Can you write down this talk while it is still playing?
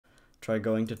Try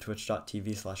going to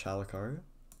twitch.tv/Halakaru.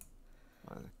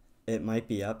 It might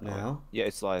be up now. Yeah,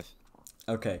 it's live.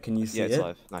 Okay, can you see Yeah, it's it?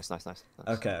 live. Nice.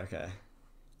 Okay.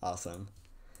 Awesome.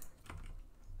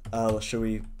 Should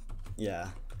we... Yeah.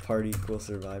 Party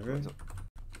CoolSurvivor.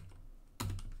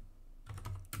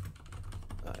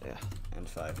 Yeah. And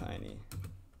 5HINeeee.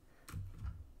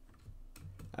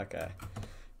 Okay.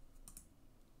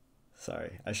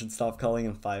 Sorry, I should stop calling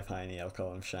him 5HINeeee, I'll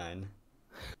call him Shine.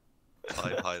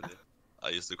 5HINeeee. I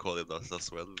used to call him that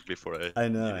as well before I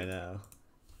know.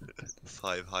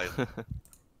 5HINeeee.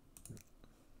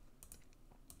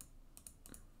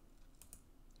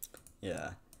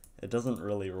 Yeah, it doesn't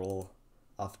really roll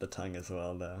off the tongue as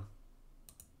well, though.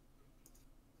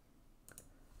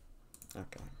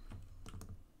 Okay.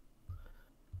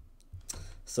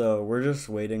 So, we're just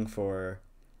waiting for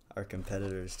our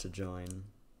competitors to join.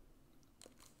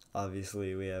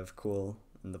 Obviously, we have Cool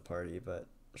in the party, but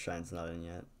Shine's not in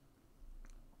yet.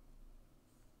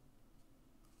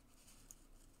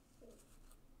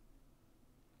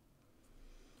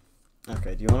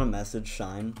 Okay, do you want to message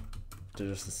Shine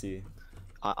to see?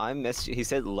 I messaged. He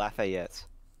said Lafayette.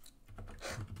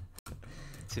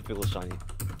 Typical Shiny.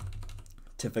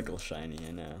 Typical Shiny,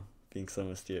 I know. Being so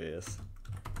mysterious.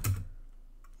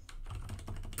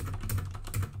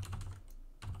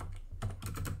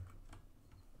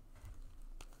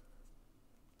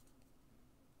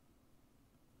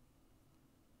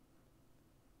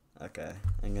 Okay,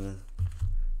 I'm gonna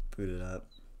boot it up.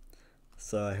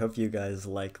 So I hope you guys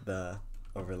like the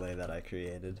overlay that I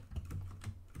created.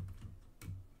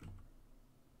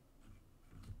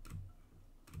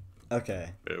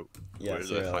 Okay. Where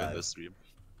do I find the stream?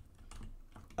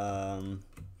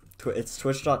 It's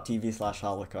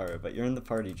twitch.tv/Halakaru, but you're in the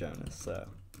party, Jonas, so...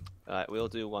 Alright, we'll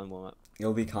do one warm up.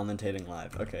 You'll be commentating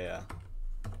live. Okay, yeah.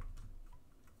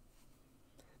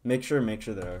 Make sure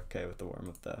they're okay with the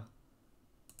warm-up, though.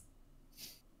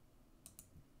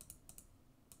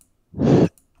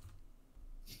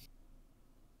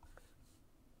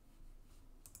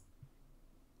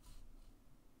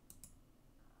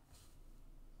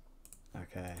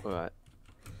 Okay. Alright.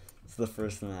 It's the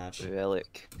first match.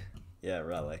 Relic. Yeah,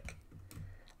 Relic.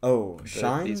 Oh,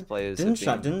 Shine? These players didn't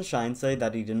Shine say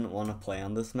that he didn't want to play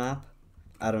on this map?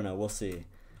 I don't know, we'll see.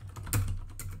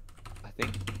 I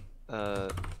think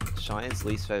Shine's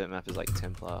least favorite map is like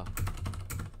Templar.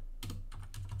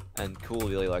 And Cool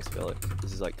really likes Relic.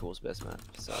 This is like Cool's best map,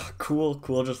 so...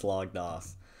 Cool just logged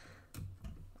off.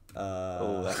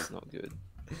 Oh, that's not good.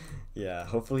 Yeah,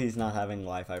 hopefully he's not having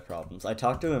Wi-Fi problems. I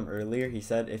talked to him earlier. He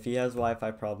said if he has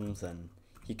Wi-Fi problems, then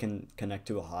he can connect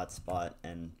to a hotspot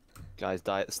and... Guys,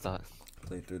 die at the start.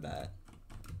 Play through that.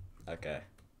 Okay.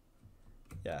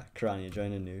 Yeah, Karania,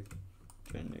 join a new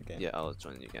game. Yeah, I'll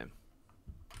join a new game.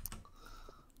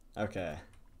 Okay.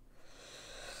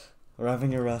 We're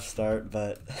having a rough start,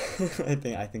 but I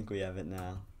think we have it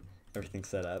now. Everything's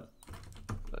set up.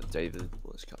 David,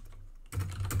 let's go.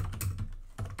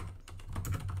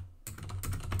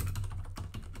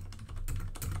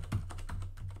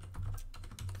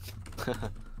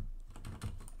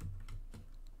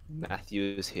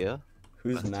 Matthew is here.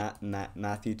 Who's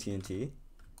Matthew TNT?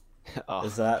 Oh.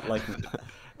 Is that like...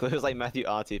 It was like Matthew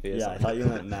RTP or yeah, something. I thought you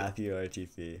meant Matthew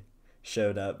RTP.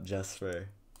 Showed up just for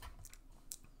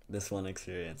this one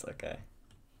experience, okay.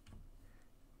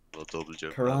 Well, double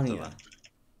joke. Karania.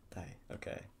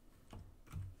 Okay.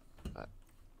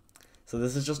 So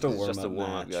this is just a warm-up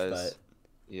match, guys. but...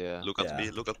 Yeah. Look at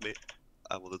me, look at me.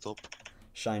 I'm on the top.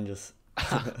 Shine just...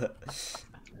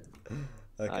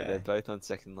 Okay. They're both on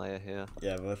second layer here.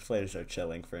 Yeah, both players are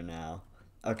chilling for now.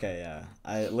 Okay, yeah.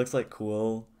 It looks like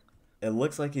Cool... It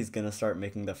looks like he's gonna start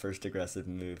making the first aggressive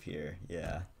move here.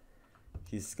 Yeah.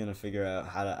 He's gonna figure out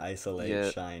how to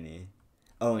isolate Shiny.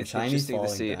 Oh, and it's Shiny's interesting to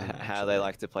falling see down, how they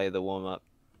like to play the warm-up.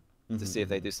 To see if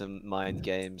they Mm-hmm. do some mind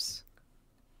games.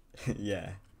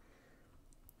 Yeah.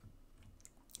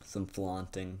 Some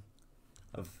flaunting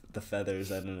of the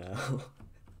feathers, I don't know.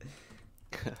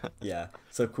 Yeah,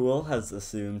 so Cool has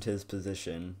assumed his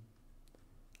position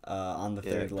on the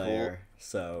third layer,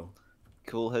 so...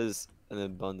 Cool has an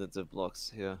abundance of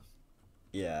blocks here.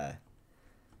 Yeah.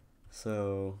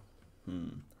 So,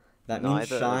 that means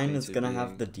Shine is going to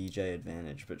have the DJ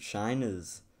advantage, but Shine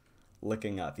is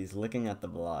looking up. He's looking at the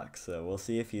block, so we'll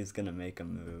see if he's going to make a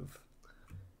move.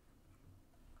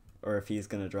 Or if he's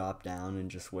going to drop down and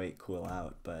just wait Cool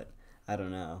out, but I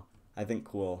don't know. I think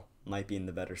Cool might be in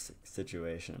the better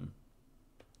situation.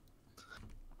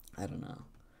 I don't know.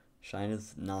 Shine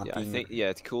is not being... I think,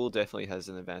 yeah, Cool definitely has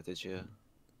an advantage here.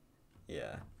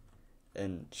 Yeah.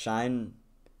 And Shine...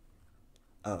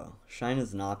 Oh, Shine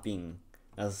is not being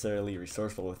necessarily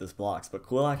resourceful with his blocks, but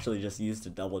Cool actually just used a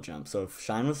double jump. So if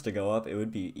Shine was to go up, it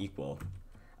would be equal.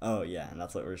 Oh yeah, and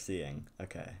that's what we're seeing.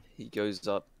 Okay. He goes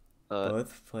up.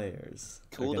 Both players.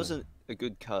 Cool doesn't a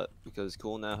good cut because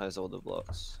Cool now has all the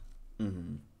blocks.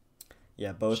 Mm-hmm.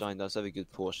 Yeah, both. Shine does have a good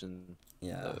portion.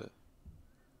 Yeah.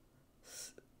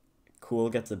 Cool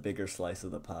gets a bigger slice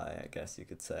of the pie, I guess you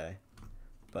could say.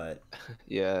 But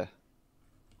yeah.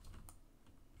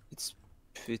 It's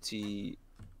pretty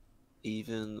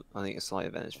even. I think a slight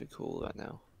advantage for Cool right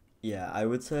now. yeah, I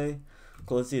would say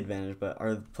Cool has the advantage, but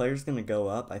are the players going to go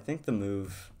up? I think the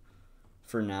move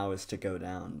for now is to go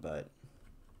down, but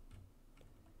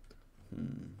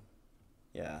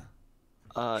yeah.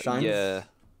 Shine's yeah.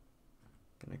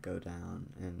 gonna go down,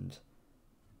 and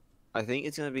I think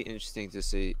it's gonna be interesting to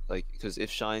see, like, because if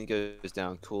Shine goes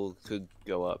down, Cool could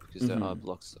go up because there are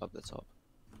blocks up the top.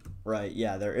 right,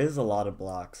 yeah, there is a lot of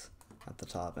blocks at the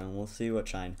top, and we'll see what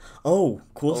Shine. Oh,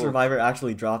 CoolSurvivor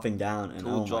actually dropping down, and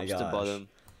Cool oh drops my to gosh, bottom.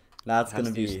 that's Has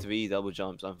gonna to use be 3 double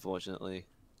jumps, unfortunately.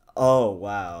 Oh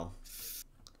wow,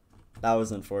 that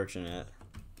was unfortunate.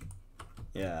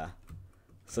 Yeah.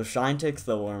 So Shine takes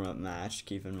the warm-up match.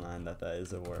 Keep in mind that that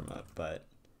is a warm-up, but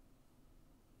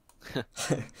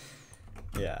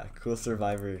yeah,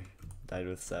 CoolSurvivor died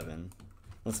with 7.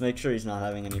 Let's make sure he's not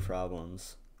having any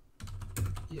problems.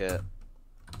 Yeah.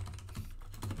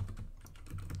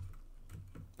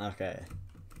 Okay,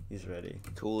 he's ready.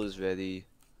 Cool is ready.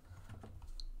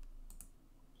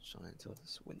 Shine to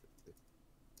this win.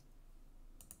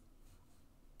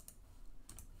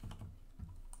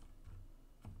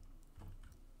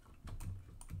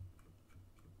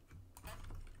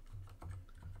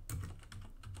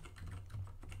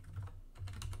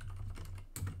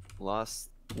 Last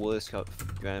Walrus Cup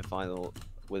Grand Final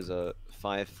was a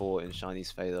 5-4 in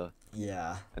Shiny's favor,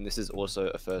 Yeah. and this is also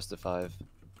a first to 5.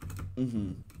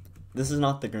 This is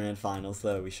not the grand finals,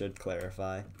 though. We should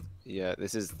clarify. Yeah,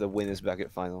 this is the winners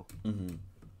bracket final.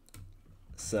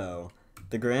 So,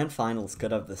 the grand finals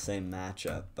could have the same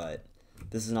matchup, but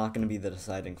this is not going to be the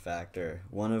deciding factor.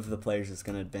 One of the players is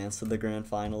going to advance to the grand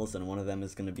finals, and one of them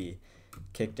is going to be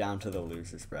kicked down to the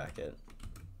losers bracket.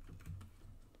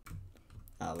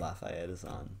 Ah, Lafayette is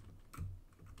on.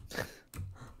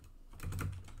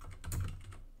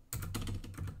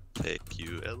 Take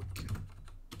you,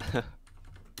 elk.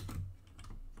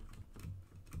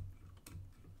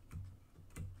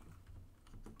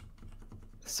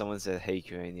 Someone said "Hey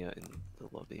Kurania" in the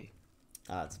lobby.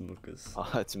 Ah, it's Mukas.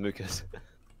 Oh, it's Mukas.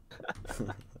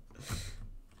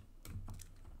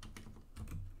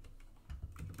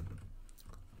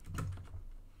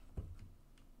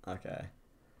 Okay.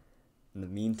 In the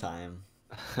meantime,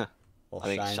 while I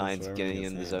think Shine is Shine's warming getting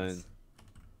his in the hands. zone.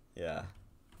 Yeah.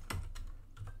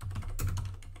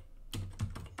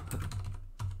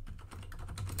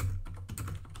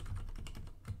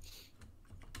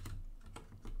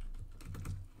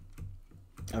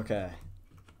 Okay.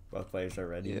 Both players are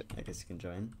ready. Yeah. I guess you can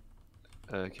join.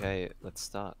 Okay, let's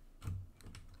start.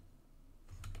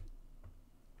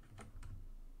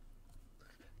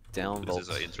 Down This is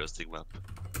vault. an interesting map.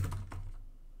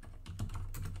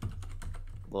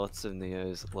 Lots of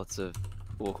Neos, lots of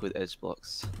awkward edge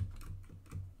blocks.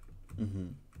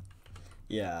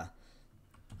 Yeah.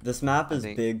 This map is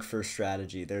think- big for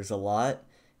strategy. There's a lot.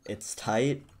 It's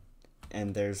tight,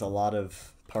 and there's a lot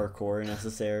of parkour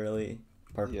necessarily.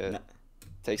 Yeah.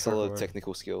 Takes a lot Parkour. of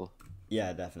technical skill.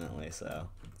 Yeah, definitely. So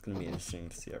it's gonna be interesting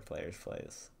to see our players play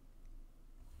this.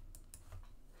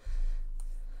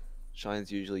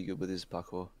 Shine's usually good with his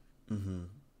parkour.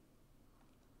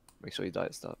 Make sure you die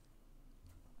at start.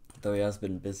 Though he has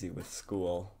been busy with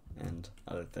school and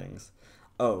other things.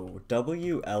 Oh,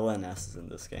 WLNS is in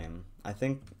this game. I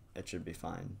think it should be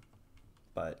fine.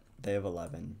 But they have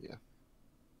 11. Yeah.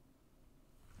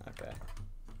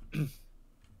 Okay.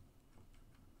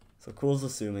 So Cool's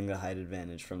assuming the height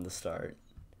advantage from the start.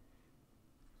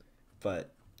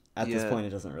 But at this Yeah. point, it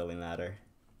doesn't really matter.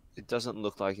 It doesn't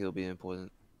look like it'll be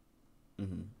important,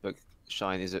 but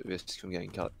Shine is at risk from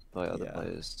getting cut by other Yeah.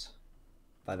 players.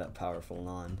 By that powerful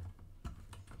non.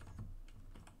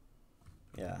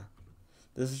 Yeah.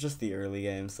 This is just the early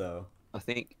game, so... I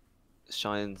think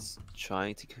Shine's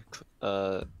trying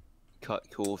to cut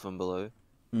Cool from below.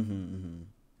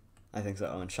 I think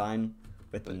so. Oh, and Shine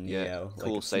with the But Neo. yeah, like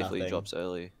Cool it's safely nothing. drops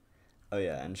early. Oh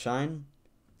yeah, and Shine.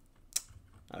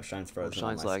 Oh, Shine's frozen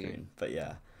Shine's on my lagging. screen. But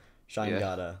yeah, Shine Yeah.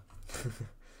 got a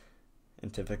in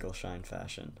typical Shine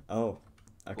fashion. Oh,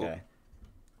 okay.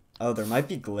 Oh, there might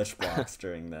be glitch blocks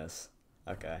during this.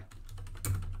 Okay.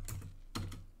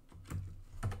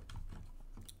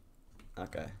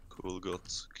 Okay. Cool got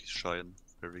Shine.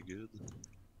 Very good.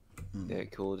 Yeah,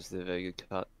 Cool just did a very good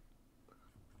cut.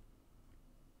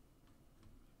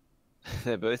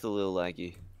 They're both a little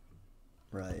laggy.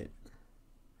 Right.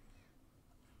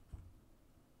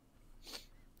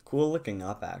 Cool looking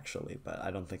up, actually, but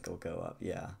I don't think it'll go up.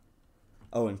 Yeah.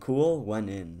 Oh, and Cool went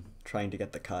in, trying to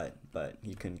get the cut, but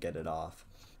he couldn't get it off.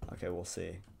 Okay, we'll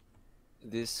see.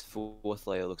 This fourth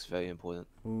layer looks very important.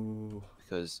 Ooh.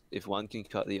 Because if one can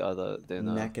cut the other,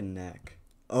 then... Neck and neck.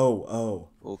 Oh, oh.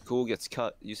 Well, Cool gets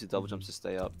cut, uses double jumps to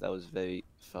stay up. That was very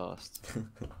fast.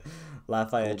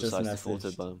 Lafayette Cool just decides to fall to the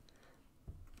messaged. bottom.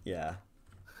 Yeah.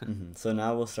 So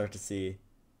now we'll start to see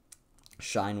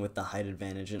Shine with the height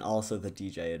advantage and also the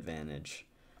DJ advantage.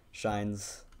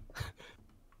 Shine's...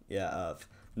 Yeah, up.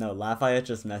 No, Lafayette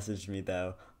just messaged me,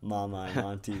 though. Mama, I'm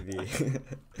on TV.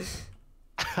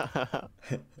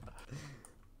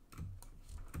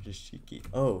 Just cheeky.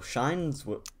 Oh, Shine's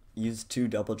used 2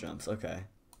 double jumps. Okay.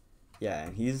 Yeah,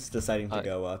 and he's deciding to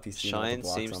go up. He's seeing all the Shine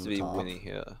blocks seems on to the be top. winning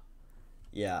here.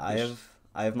 Yeah,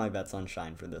 I have my bets on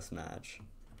Shine for this match.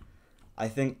 I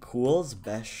think Cool's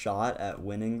best shot at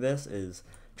winning this is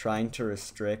trying to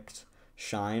restrict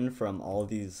Shine from all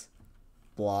these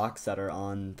blocks that are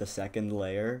on the second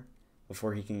layer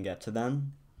before he can get to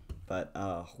them. But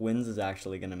Wins is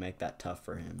actually going to make that tough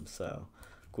for him. So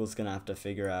Cool's going to have to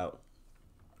figure out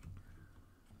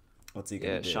what's he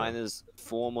going to do. Yeah, Shine is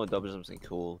 4 more double jumps than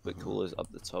Cool, but Cool is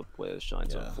up the top where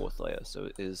Shine's on 4th layer. So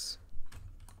it is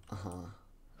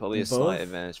probably And a slight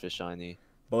advantage for Shiny.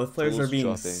 Both players Cool's are being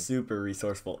dropping. super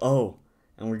resourceful. Oh,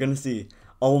 and we're going to see.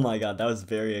 Oh my god, that was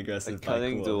very aggressive by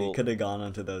cutting Cool. He duel. could have gone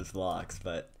onto those blocks,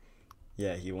 but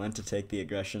yeah, he went to take the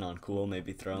aggression on Cool,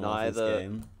 maybe throw him off his Neither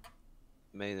game.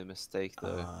 Made a mistake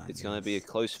though. It's Nice. gonna be a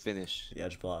close finish. The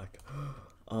edge block.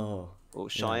 Oh. Well,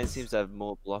 Shine Yes. seems to have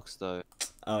more blocks though.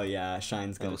 Oh yeah,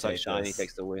 Shine's It gonna looks take like Shiny this.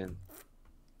 takes the win.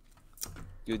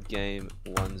 Good game,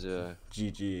 1-0.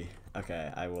 GG.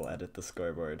 Okay, I will edit the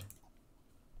scoreboard.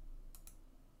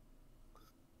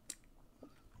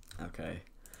 Okay.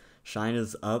 Shine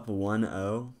is up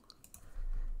 1-0.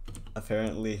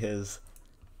 Apparently his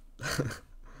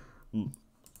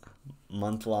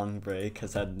month-long break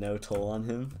has had no toll on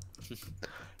him.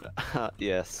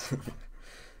 Yes.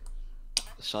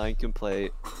 Shine can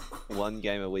play 1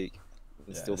 game a week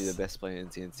and still be the Yes. best player in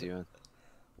TNT run.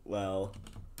 Well,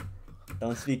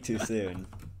 don't speak too soon.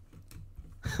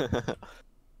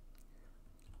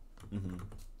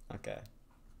 Okay.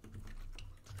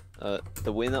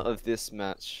 The winner of this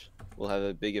match will have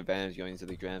a big advantage going into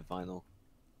the grand final,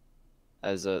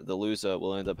 as the loser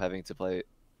will end up having to play.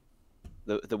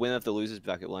 The winner of the losers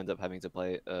bracket will end up having to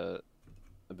play a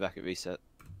bracket reset.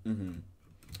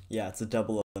 Yeah, it's a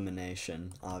double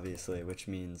elimination, obviously, which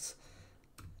means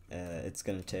it's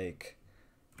gonna take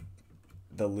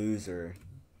the loser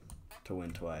to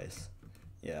win twice.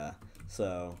 Yeah,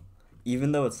 so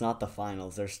even though it's not the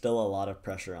finals, there's still a lot of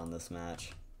pressure on this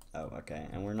match. Oh, okay,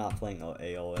 and we're not playing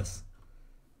Aeolus,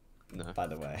 No. by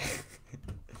the way.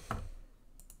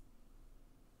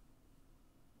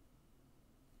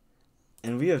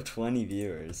 And we have 20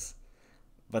 viewers,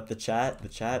 but the chat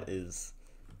is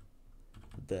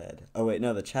dead. Oh wait,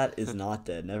 no, the chat is not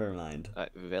dead. Never mind.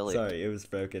 Relic. Sorry, it was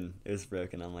broken. It was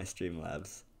broken on my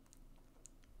Streamlabs.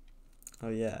 Oh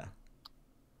yeah.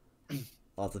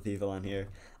 Lots of people on here.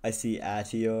 I see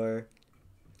Atior,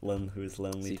 who's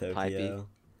Lonely See Tokyo. Pipey.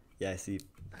 Yeah, I see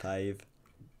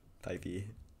Pipey.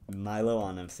 Milo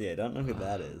on MC. I don't know who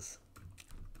that is.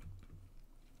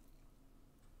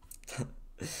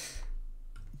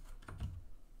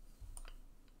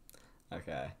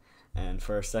 Okay. And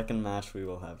for our second match, we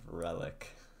will have Relic.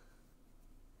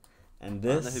 And I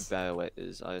don't know who this... Barrowet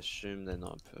is. I assume they're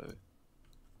not pro.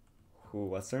 Who?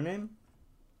 What's their name?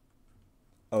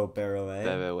 Oh, Barrowet.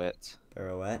 Barrowet.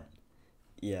 Barrowet.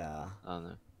 Yeah. I don't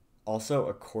know. Also,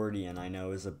 Accordion, I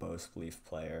know, is a Bowspleef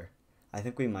player. I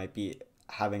think we might be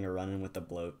having a run-in with the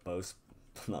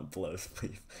not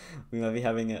Blowspleef. We might be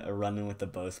having a run-in with the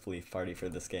Bowspleef party for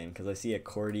this game, because I see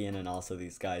Accordion and also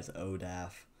these guys,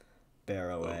 Odaf,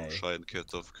 Barroway. Oh, Shine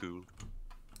cut off Cool.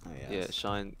 Oh, yes. Yeah,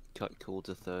 Shine cut Cool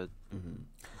to 3rd.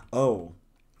 Oh,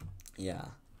 yeah.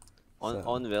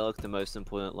 On Relic, the most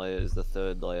important layer is the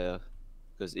 3rd layer,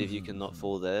 because if you cannot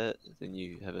fall there, then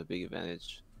you have a big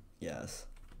advantage. Yes.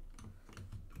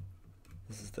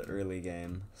 This is the early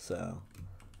game, so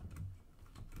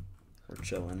we're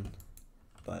chilling,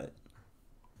 but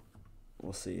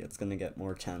we'll see. It's gonna get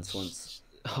more tense once.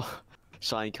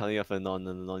 Shine cutting off a non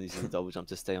and the non using the double jump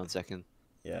to stay on 2nd.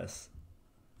 Yes.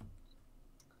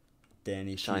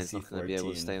 Danny Shine's not going to be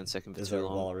able to stay on 2nd for is too our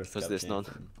long Walrus because Cup this non.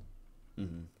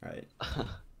 champion. Right.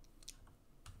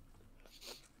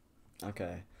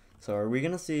 Okay. So are we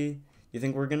gonna see? You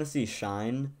think we're gonna see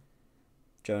Shine,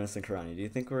 Jonas, and Karani? Do you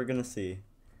think we're gonna see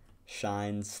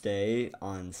Shine stay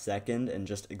on second and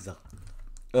just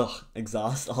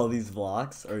exhaust all these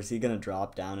blocks, or is he gonna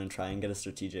drop down and try and get a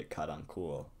strategic cut on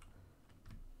Cool?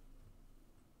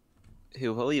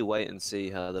 He'll probably wait and see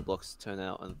how the blocks turn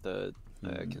out on third, I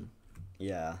reckon.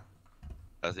 Yeah.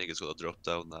 I think it's gonna drop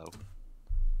down now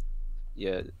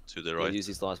Yeah, to the he'll right. use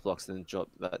his last blocks and then drop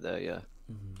back there, yeah.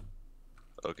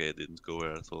 Okay, it didn't go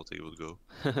where I thought it would go.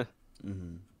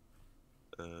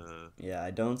 Yeah, I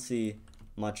don't see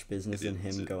much business in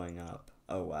him didn't. going up.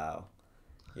 Oh wow.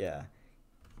 Yeah.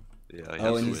 Yeah.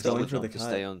 Oh, and to he's wait. going for the to cut.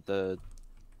 stay on third.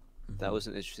 That was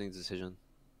an interesting decision.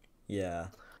 Yeah.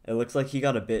 It looks like he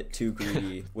got a bit too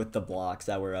greedy with the blocks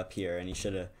that were up here, and he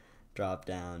should have dropped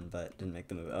down, but didn't make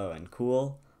the move. Oh, and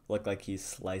Cool looked like he's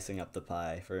slicing up the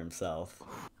pie for himself.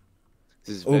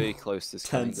 This is very close to this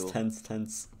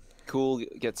Tense. Cool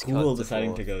gets Cool cut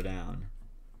deciding fourth. to go down.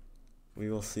 We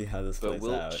will see how this But plays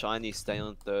will out. Shiny stay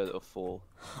on third or fourth?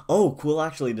 Oh, Cool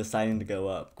actually deciding to go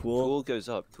up. Cool goes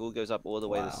up. Cool goes up all the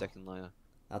way to Wow. the second layer.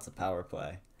 That's a power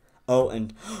play. Oh,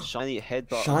 and Shiny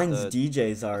headbutt Shine's on third.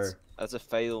 DJs are... That's a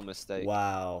fatal mistake.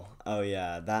 Wow. Oh,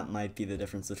 yeah. That might be the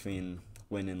difference between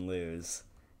win and lose.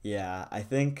 Yeah, I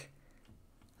think...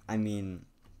 I mean,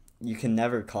 you can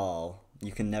never call.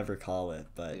 You can never call it,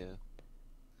 but... Yeah.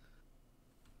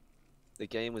 The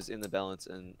game was in the balance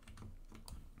and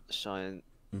Shine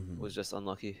was just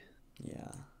unlucky.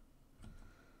 Yeah.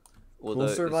 Although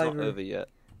it's not CoolSurvivor- over yet.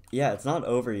 Yeah, it's not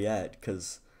over yet,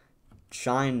 because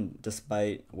Shine,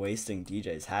 despite wasting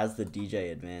DJs, has the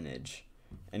DJ advantage.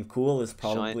 And Cool is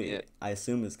probably, yeah. I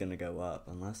assume, is going to go up,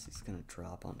 unless he's going to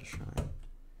drop onto Shine.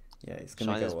 Yeah, he's going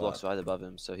to Shine has go blocks up. right above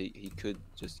him, so he could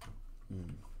just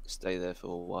stay there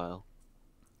for a while.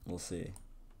 We'll see.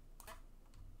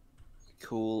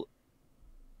 Cool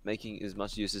making as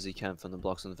much use as he can from the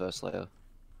blocks on the first layer.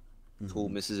 Cool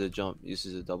misses a jump,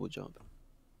 uses a double jump.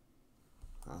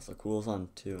 So Cool's on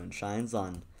 2, and Shine's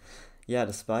on... Yeah,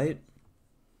 despite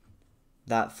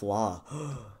that flaw...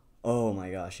 Oh my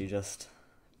gosh, he just...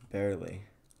 Barely.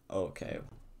 Okay.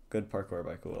 Good parkour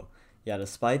by Cool. Yeah,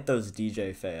 despite those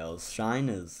DJ fails, Shine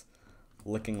is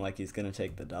looking like he's going to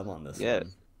take the dub on this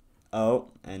one. Oh,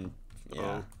 and...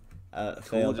 Yeah.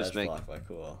 Failed edge block by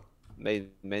Cool. Made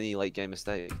many late game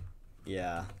mistakes.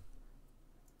 Yeah.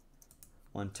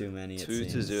 One too many, it 2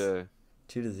 seems. to 0.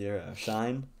 2 to 0.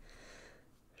 Shine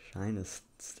has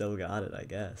still got it, I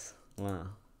guess. Wow.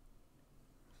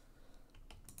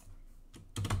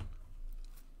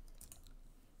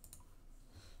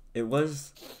 It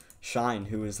was Shine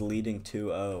who was leading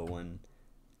 2-0 when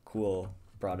Cool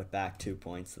brought it back 2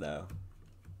 points, though.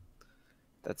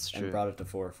 That's true. And brought it to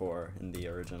 4-4 in the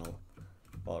original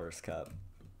Walrus Cup.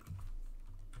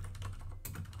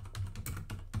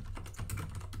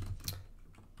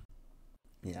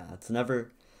 Yeah, it's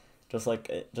never just like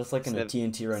in a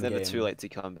TNT run game. It's never too late to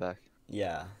come back.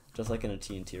 Yeah, just like in a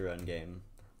TNT run game,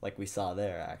 like we saw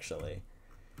there actually.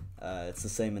 It's the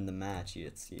same in the match. You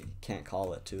can't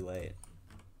call it too late.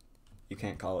 You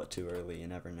can't call it too early. You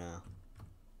never know.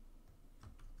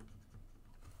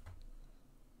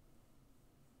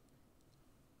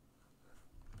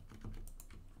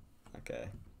 Okay,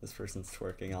 this person's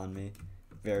twerking on me.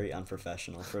 Very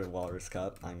unprofessional for Walrus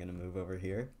Cup. I'm gonna move over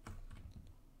here.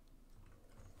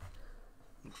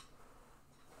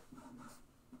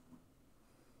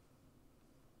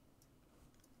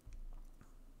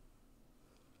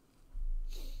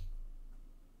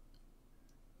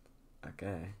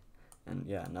 Okay, and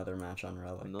yeah, another match on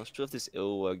Relic. I'm not sure if this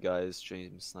Ilwa guy is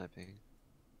stream sniping.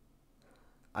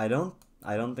 I don't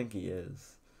think he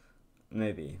is.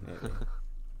 Maybe.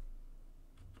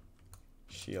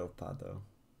 Shiopado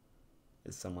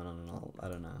is someone on an alt. I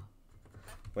don't know.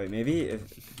 Wait, maybe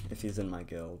if he's in my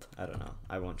guild. I don't know.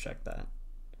 I won't check that.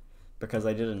 Because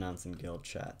I did announce in guild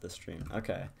chat the stream.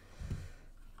 Okay.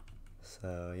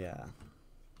 So, yeah.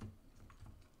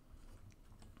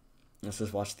 Let's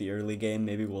just watch the early game.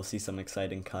 Maybe we'll see some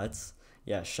exciting cuts.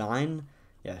 Yeah, Shine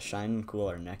and Cool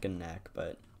are neck and neck,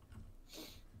 but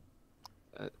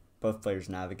both players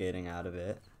navigating out of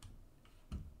it.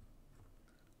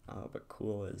 Oh, but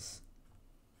Cool is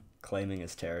claiming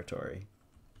his territory.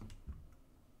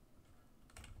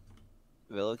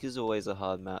 Relic is always a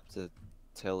hard map to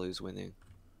tell who's winning.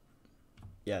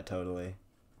 Yeah, totally.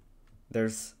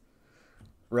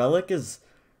 Relic is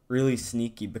really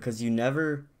sneaky because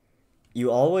you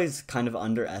always kind of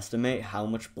underestimate how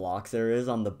much blocks there is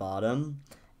on the bottom,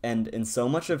 and in so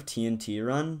much of TNT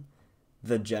Run,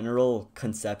 the general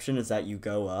conception is that you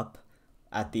go up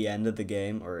at the end of the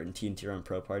game, or in TNT Run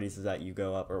Pro parties, is that you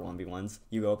go up, or 1v1s,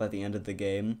 you go up at the end of the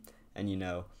game, and, you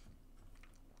know,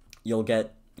 you'll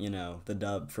get, you know, the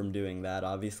dub from doing that,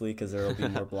 obviously, because there will be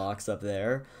more blocks up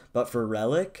there. But for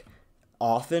Relic,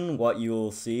 often what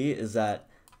you'll see is that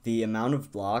the amount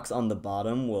of blocks on the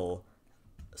bottom will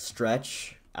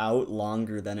stretch out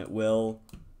longer than it will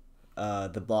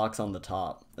the blocks on the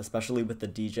top, especially with the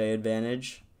DJ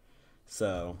advantage.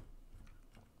 So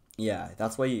yeah,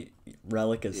 that's why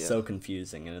Relic is so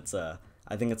confusing, and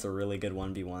I think it's a really good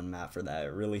 1v1 map for that.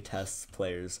 It really tests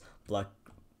players'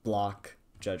 block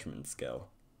judgment skill.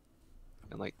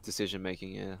 And like decision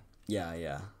making, yeah.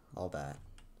 Yeah, all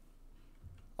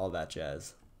that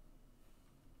jazz.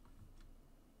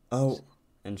 Oh,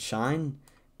 and Shine,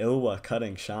 Ilwa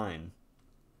cutting Shine.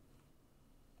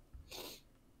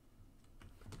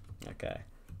 Okay,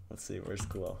 let's see, where's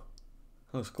Cool?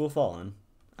 Oh, is Cool fallen?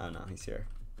 Oh no, he's here.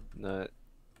 No,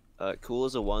 Cool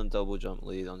is a 1 double jump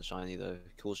lead on Shiny though.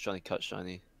 Cool's trying to cut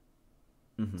Shiny.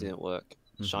 Didn't work.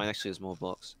 Shine actually has more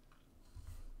blocks.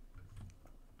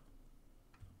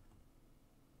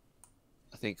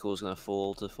 I think Cool's gonna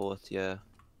fall to 4th, yeah.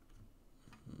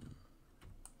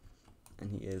 And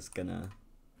he is gonna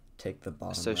take the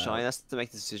bottom So route. Shine has to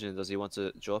make the decision, does he want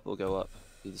to drop or go up?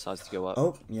 He decides to go up.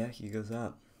 Oh, yeah, he goes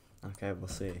up. Okay, we'll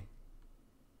see.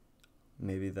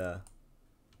 Maybe the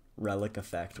Relic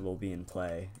effect will be in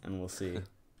play, and we'll see.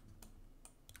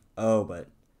 Oh, but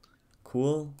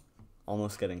Cool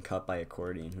almost getting cut by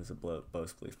Accordion, who's a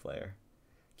Bowspleef player.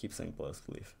 Keep saying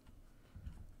Bowspleef.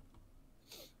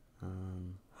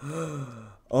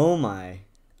 Oh my.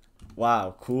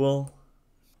 Wow, Cool.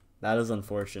 That is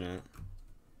unfortunate.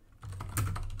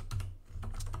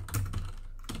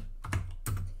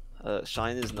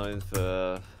 Shine is known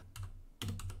for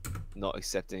not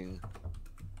accepting.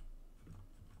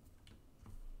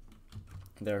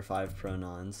 There are 5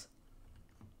 pronons.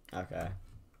 Okay.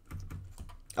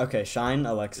 Okay, Shine,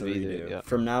 Alexa, redo. Yeah.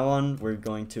 From now on, we're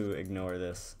going to ignore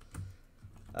this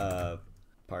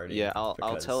party. Yeah,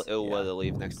 I'll tell Ilwa yeah. to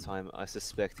leave next time. I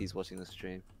suspect he's watching the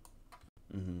stream.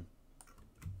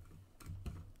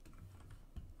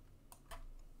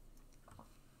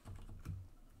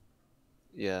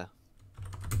 Yeah.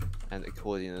 And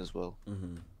Accordion as well.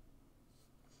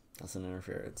 That's an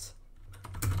interference.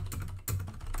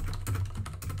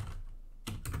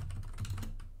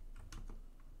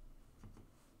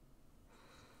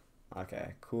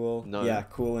 Okay, Cool. No. Yeah,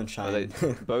 Cool and Shine.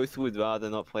 Both would rather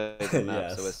not play the map,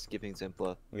 Yes. so we're skipping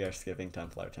Templar. We are skipping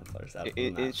Templars out of the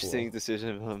map Interesting pool.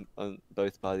 decision on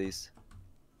both parties.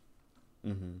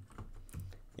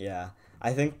 Yeah,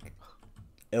 I think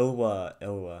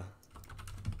Ilwa.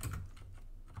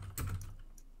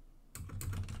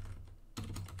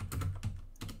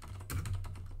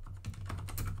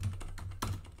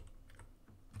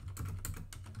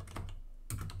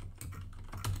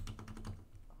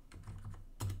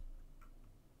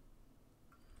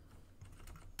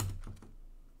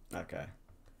 Okay.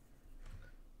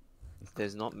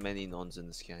 There's not many nons in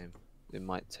this game. It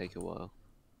might take a while.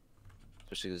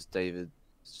 Especially because David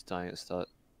is dying at the start.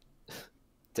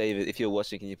 David, if you're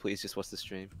watching, can you please just watch the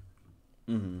stream?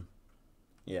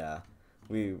 Yeah.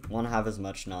 We want to have as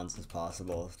much nons as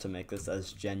possible to make this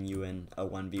as genuine a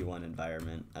 1v1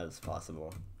 environment as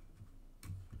possible.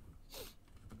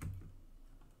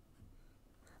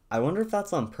 I wonder if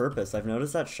that's on purpose. I've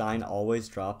noticed that Shine always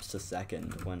drops to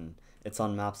 2nd when it's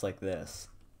on maps like this.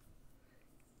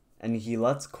 And he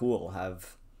lets Cool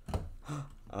have...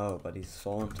 Oh, but he's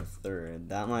fallen to 3rd.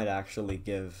 That might actually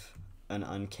give an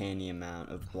uncanny amount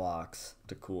of blocks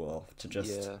to Cool to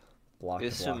just block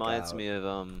This block reminds out. me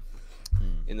of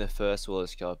in the first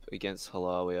Walrus Cup against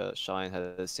Halawia, Shine had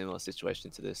a similar situation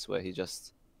to this where he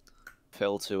just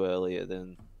fell too early and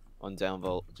then on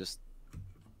downvolt just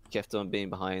kept on being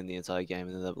behind the entire game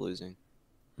and ended up losing.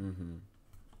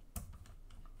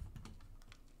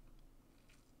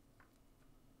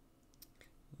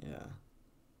 Yeah.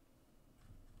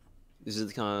 This is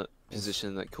the kind of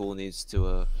position that Cool needs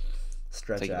to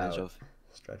Stretch take advantage out. of.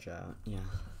 Stretch out. Yeah.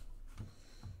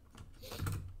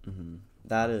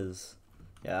 That is...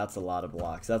 Yeah, that's a lot of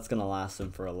blocks. That's going to last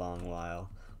him for a long while.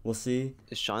 We'll see.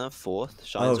 Is Shine on 4th?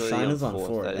 Shine is on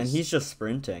 4th. And is... he's just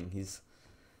sprinting.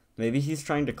 Maybe he's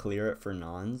trying to clear it for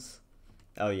nons.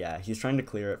 Oh yeah, he's trying to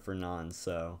clear it for nons,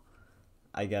 so...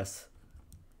 I guess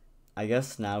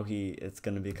now it's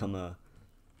going to become a...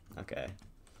 Okay.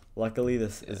 Luckily,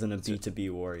 this isn't a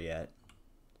B2B war yet.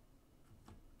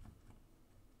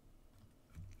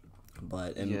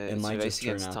 But it might just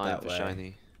turn out that way.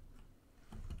 Shiny.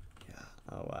 Yeah.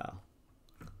 Oh, wow.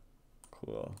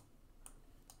 Cool.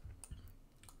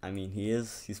 I mean,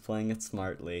 he's playing it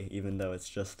smartly, even though it's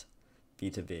just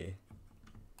B2B.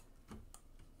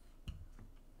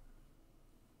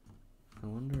 I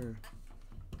wonder...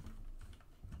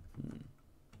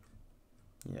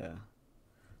 Yeah.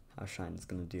 How Shine's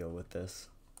gonna deal with this.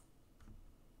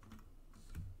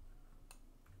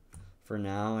 For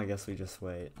now, I guess we just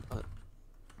wait.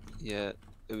 Yeah,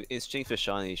 it's Jing for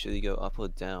Shiny. Should he go up or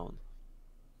down?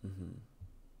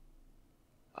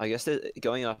 I guess that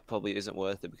going up probably isn't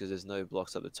worth it because there's no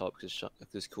blocks up the top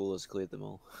because Cool has cleared them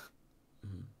all.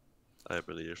 I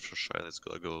believe for Shine it's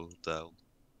gonna go down.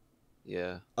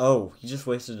 Yeah. Oh, he just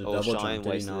wasted a Oh, double Shine jump, did he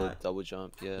wasted a not? double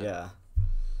jump, yeah. Yeah.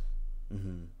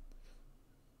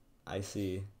 I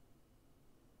see.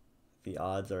 The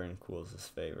odds are in Cool's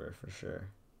favor for sure.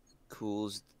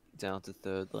 Cool's down to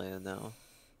third lane now.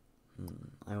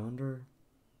 I wonder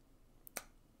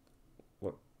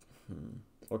what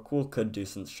Cool could do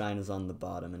since Shine is on the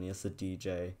bottom and he has the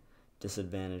DJ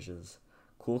disadvantages.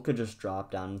 Cool could just drop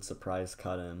down and surprise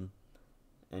cut him,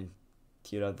 and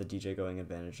he would have the DJ going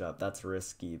advantage up. That's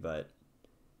risky, but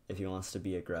if he wants to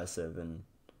be aggressive and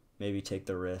maybe take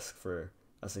the risk for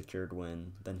a secured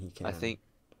win, then he can. I think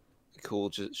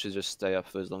Cool should just stay up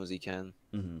for as long as he can.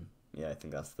 Yeah, I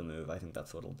think that's the move. I think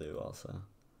that's what he'll do also.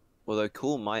 Although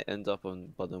Cool might end up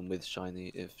on bottom with Shiny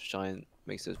if Shine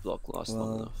makes his block last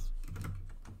long enough.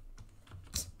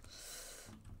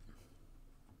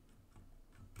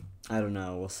 I don't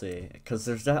know. We'll see. Because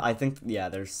I think, yeah,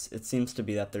 it seems to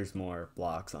be that there's more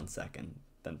blocks on second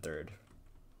than third.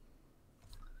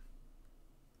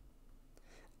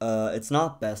 It's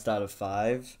not best out of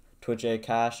 5. Twitch A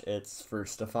Cash, it's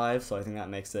first to 5, so I think that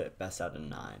makes it best out of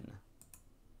 9.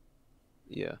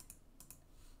 Yeah.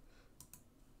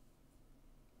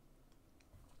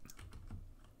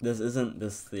 This isn't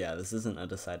a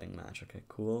deciding match. Okay,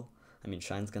 Cool. I mean,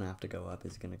 Shine's gonna have to go up.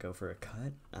 Is he gonna go for a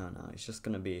cut? I don't know. He's just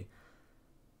gonna be...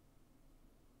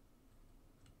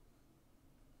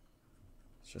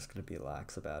 He's just gonna be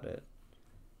lax about it.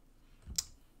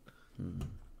 And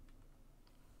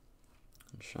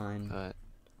Shine... Alright.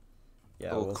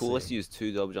 Yeah, Oh, we'll Cool has to see. use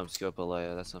 2 double jumps to go up a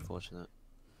layer. That's unfortunate.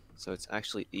 So it's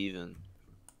actually even.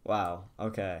 Wow,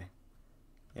 okay.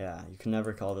 Yeah, you can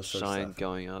never call this sort of Shine stuff.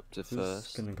 going up to Who's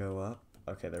first. gonna go up?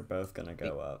 Okay, they're both gonna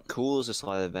go up. Cool is a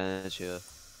slight advantage here.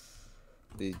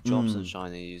 The drops and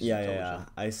Shiny use double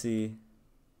jump. I see.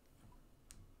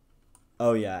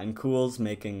 Oh yeah, and Cool's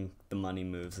making the money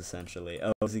moves essentially.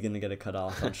 Oh, is he gonna get a cut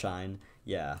off on Shine?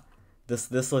 Yeah.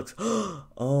 This looks...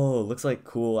 Oh, looks like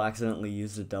Cool accidentally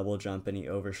used a double jump and he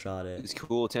overshot it. It's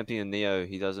Cool attempting a Neo.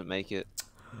 He doesn't make it.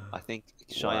 I think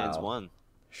Shine's Wow. won.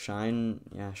 Shine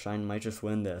might just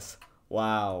win this.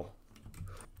 Wow.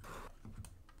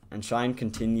 And Shine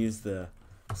continues the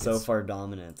so far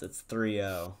dominance. It's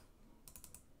 3-0.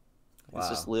 Wow. It's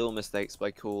just little mistakes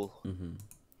by Cool.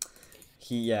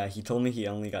 He told me he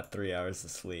only got 3 hours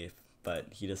of sleep, but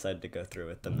he decided to go through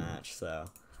with the match, so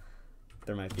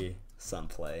there might be some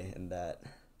play in that.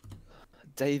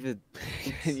 David,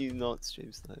 can you not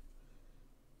stream snipe?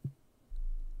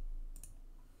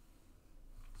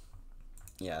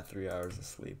 Yeah, 3 hours of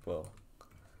sleep will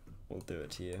do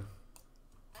it to you.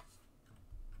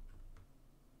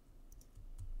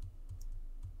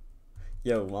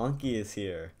 Yo, Wonky is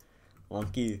here.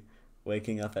 Wonky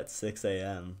waking up at 6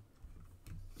 a.m.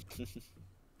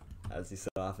 as he so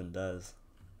often does.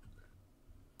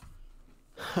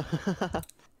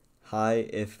 Hi,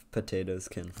 if potatoes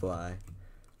can fly.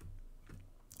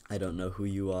 I don't know who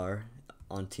you are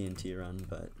on TNT Run,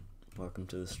 but welcome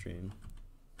to the stream.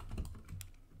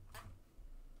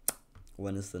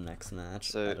 When is the next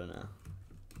match? So, I don't know.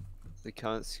 The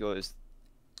current score is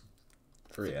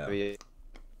 3-0. 3-8.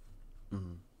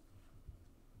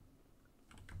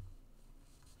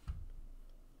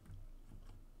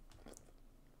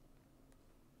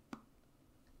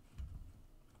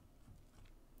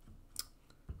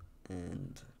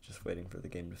 And just waiting for the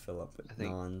game to fill up with I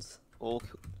think nons.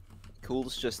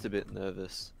 Cool's just a bit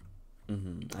nervous.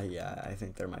 Yeah, I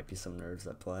think there might be some nerves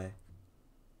at play.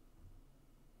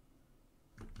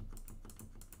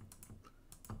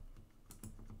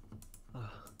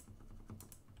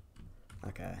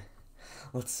 Okay,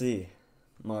 let's see.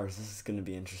 Mars, this is going to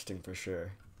be interesting for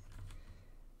sure.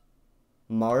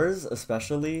 Mars,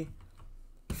 especially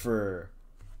for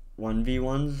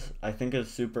 1v1s, I think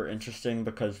is super interesting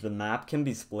because the map can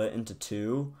be split into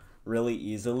 2 really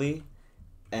easily.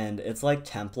 And it's like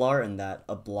Templar in that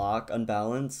a block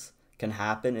unbalance can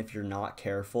happen if you're not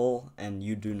careful and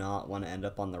you do not want to end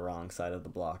up on the wrong side of the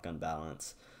block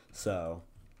unbalance. So,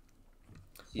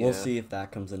 we'll see if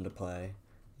that comes into play.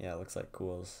 Yeah, it looks like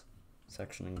Cool's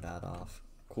sectioning that off.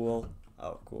 Cool.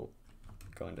 Oh, cool.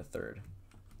 Going to third.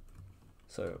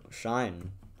 So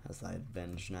Shine has the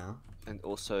advantage now. And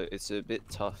also, it's a bit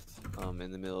tough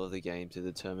in the middle of the game to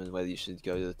determine whether you should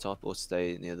go to the top or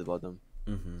stay near the bottom.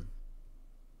 Mm-hmm.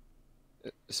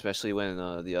 Especially when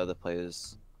the other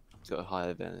players got a high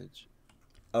advantage.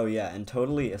 Oh yeah, and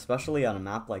totally, especially on a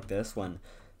map like this when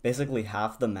basically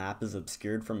half the map is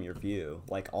obscured from your view,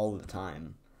 like all the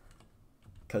time.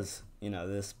 Because, you know,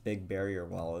 this big barrier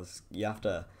wall is, you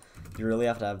really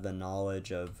have to have the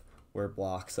knowledge of where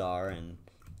blocks are and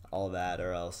all that,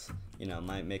 or else, you know,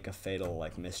 might make a fatal,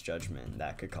 like, misjudgment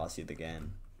that could cost you the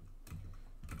game.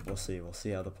 We'll see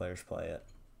how the players play it.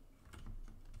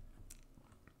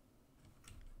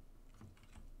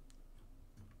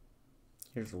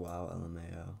 Here's WoW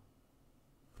LMAO.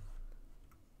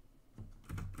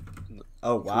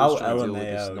 Oh, WoW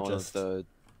LMAO just... Third.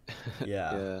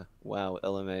 Yeah. Yeah, wow,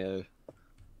 LMAO.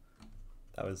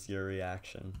 That was your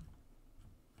reaction.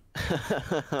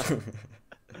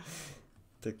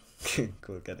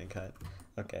 Cool, getting cut.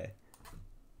 Okay.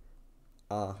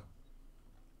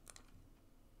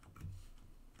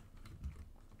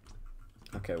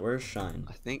 Okay, where's Shine?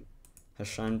 I think... Has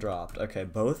Shine dropped? Okay,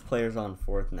 both players on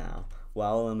fourth now.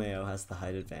 WoW LMAO has the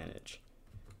height advantage.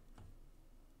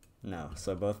 No,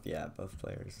 so both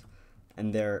players.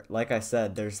 And there, like I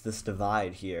said, there's this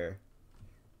divide here.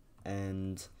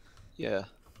 And yeah,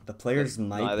 the players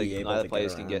might be able to neither get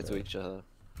players around can get to it. each other.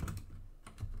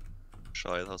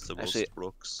 Shine has the Actually- most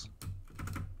blocks.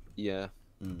 Yeah.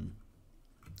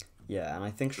 Yeah, and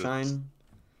I think Good. Shine...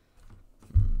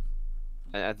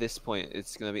 And at this point,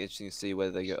 it's going to be interesting to see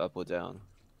whether they go up or down.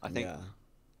 I think... Yeah.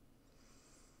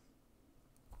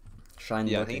 Shine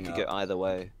Yeah, I looking think it could up. go either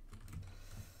way.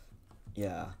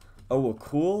 Yeah. Oh, well,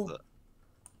 Cool...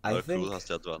 I think... Cool has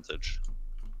the advantage.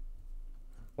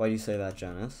 Why do you say that,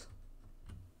 Jonas?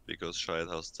 Because Shine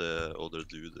has the other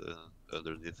dude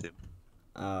underneath him.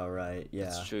 Oh, right, yeah.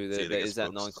 It's true, See, there they is get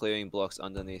that blocks. non-clearing blocks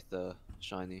underneath the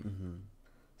shiny.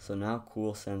 So now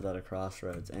Cool stands at a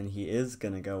crossroads, and he is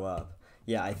going to go up.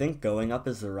 Yeah, I think going up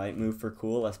is the right move for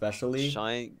Cool, especially...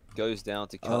 Shine goes down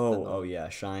to cut the Oh, non. yeah,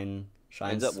 Shine's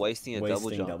Ends up wasting a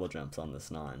double jump. double jumps on this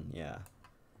non, yeah.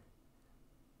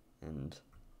 And...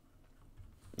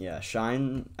 Yeah,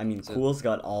 Shine... I mean, Cool's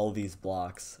got all these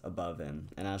blocks above him,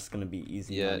 and that's going to be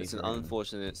easy Yeah, money it's an for him.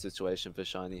 unfortunate situation for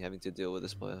Shiny having to deal with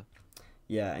this player.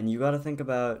 Yeah, and you got to think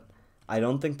about... I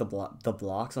don't think the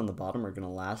blocks on the bottom are going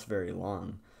to last very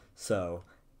long. So,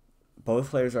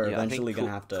 both players are eventually going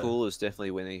to have to... Cool is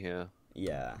definitely winning here.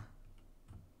 Yeah.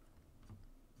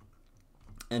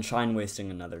 And Shine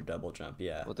wasting another double jump,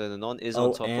 yeah. Although the non is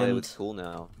on top player and- with Cool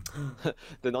now.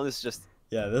 The non is just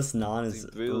Yeah, this non is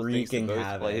doing brutal things to wreaking both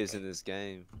havoc. players in this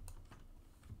game.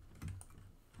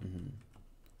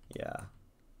 Yeah.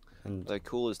 And Though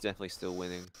Cool is definitely still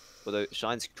winning. Although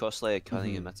Shine's cross layer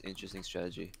cutting him, that's an interesting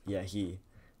strategy. yeah, he...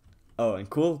 Oh, and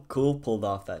Cool pulled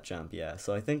off that jump, yeah.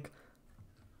 So I think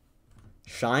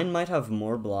Shine might have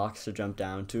more blocks to jump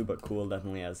down to, but Cool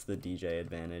definitely has the DJ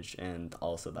advantage and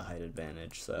also the height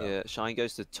advantage, so... Yeah, Shine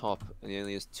goes to top, and he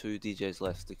only has 2 DJs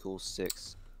left to Cool's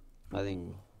 6. I think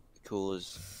Ooh, Cool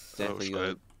is definitely got a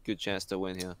Shine. good chance to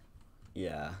win here.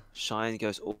 yeah. Shine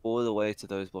goes all the way to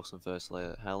those blocks on first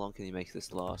layer. How long can he make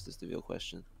this last is the real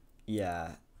question.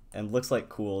 Yeah. And looks like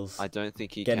Cool's I don't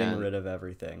think he getting can. rid of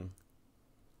everything.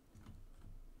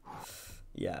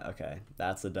 Yeah, okay.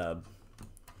 That's a dub.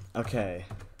 Okay.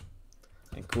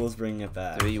 And Cool's bringing it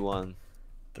back. 3-1.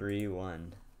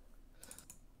 3-1.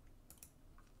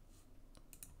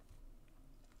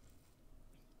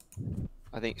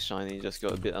 I think Shiny just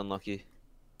got a bit unlucky.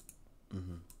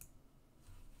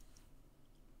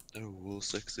 Oh,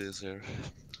 Sexy is here.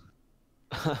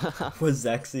 Was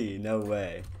Zexy? No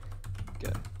way.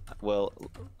 Okay. Well,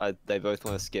 they both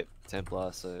want to skip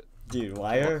Templar, so Dude,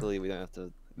 why are... luckily we don't have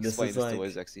to This explain is this like- to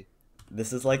Wozexy.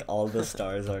 This is like all the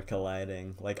stars are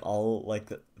colliding. Like all, like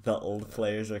the old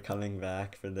players are coming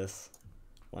back for this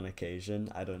one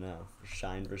occasion. I don't know.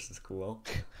 Shine versus Cool.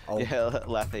 Yeah,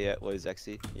 Lafayette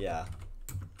Wozexy. Yeah.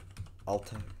 I'll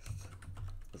text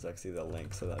Zexy the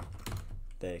link so that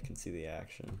they can see the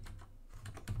action.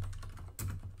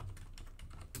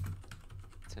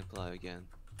 Templar again.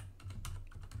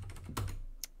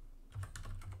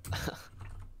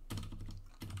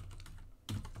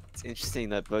 It's interesting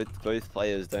that both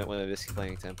players don't want to risk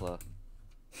playing Templar.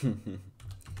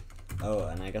 Oh,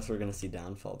 and I guess we're gonna see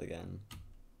Downfall again.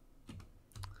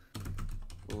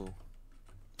 Ooh.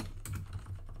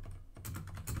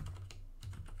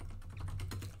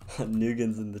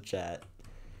 Nugan's in the chat.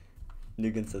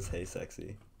 Nugan says, "Hey,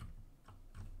 sexy."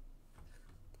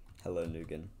 Hello,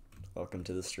 Nugan. Welcome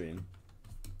to the stream.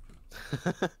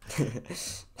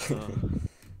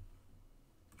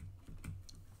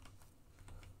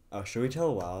 Oh, should we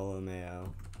tell WoW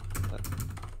Mayo?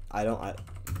 I don't.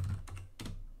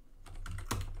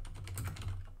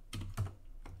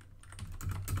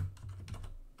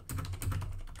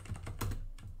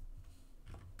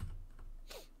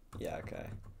 Yeah. Okay.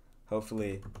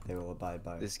 Hopefully they will abide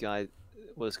by. This guy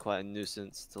was quite a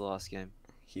nuisance the last game.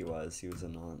 He was. He was a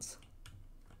nonce.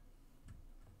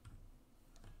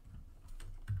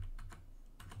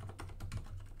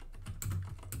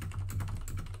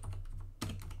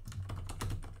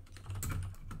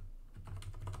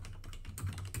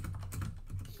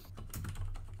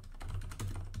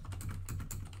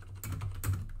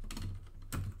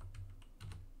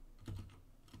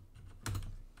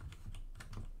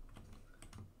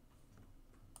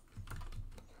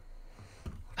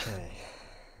 Okay.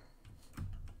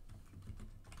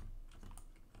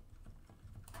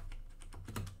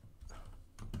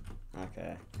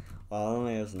 Okay. Well,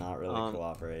 Elena's not really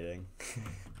cooperating.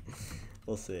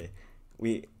 We'll see.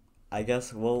 I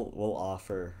guess we'll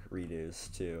offer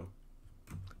redos too.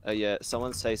 Yeah,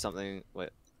 someone say something.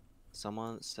 Wait,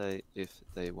 someone say if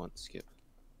they want skip.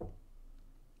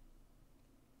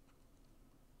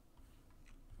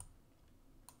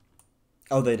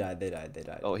 Oh, they died. They died. They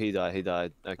died. Oh, he died. He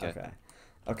died. Okay. Okay.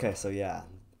 Okay. So yeah,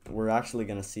 we're actually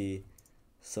gonna see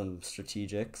some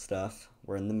strategic stuff.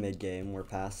 We're in the mid game. We're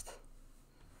past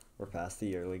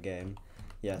the early game.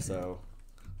 Yeah. So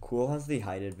Cool has the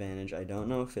height advantage. I don't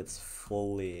know if it's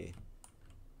fully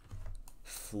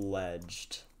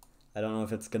fledged. I don't know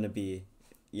if it's gonna be,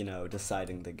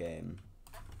 deciding the game.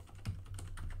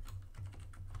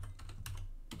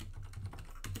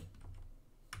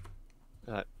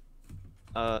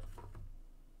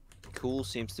 Cool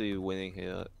seems to be winning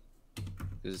here,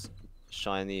 because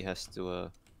CoolSurvivor has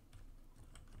to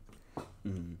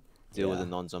deal with the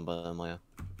nons on bottom layer.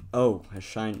 Oh,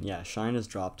 Shine has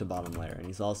dropped to bottom layer, and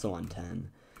he's also on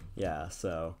 10. Yeah,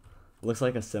 so looks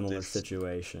like a similar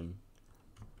situation.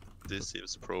 This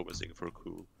seems promising for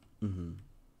Cool.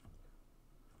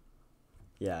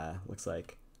 Yeah, looks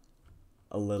like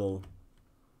a little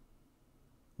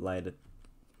light,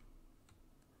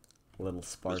 little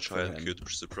spark But for Shine him. could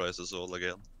surprise us all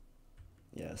again.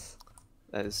 Yes.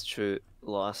 That is true.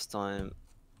 Last time,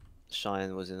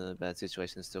 Shine was in a bad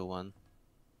situation, still won.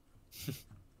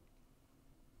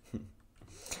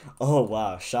 Oh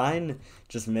wow, Shine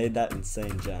just made that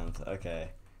insane jump. Okay.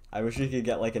 I wish we could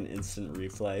get like an instant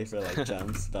replay for like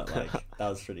jumps, but like that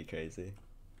was pretty crazy.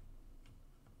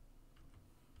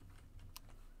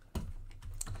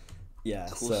 Yeah,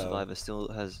 CoolSurvivor still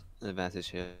has an advantage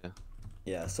here.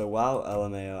 Yeah, so WoW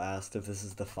LMAO asked if this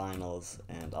is the finals,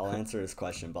 and I'll answer his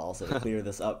question, but also to clear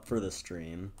this up for the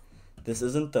stream. This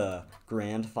isn't the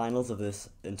grand finals of this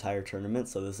entire tournament,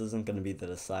 so this isn't going to be the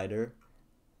decider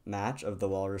match of the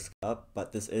Walrus Cup,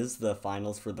 but this is the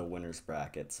finals for the winner's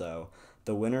bracket. So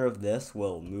the winner of this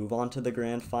will move on to the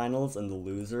grand finals, and the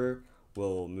loser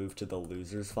will move to the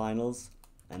losers finals,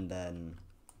 and then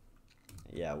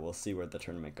yeah, we'll see where the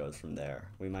tournament goes from there.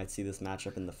 We might see this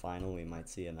matchup in the final, we might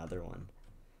see another one.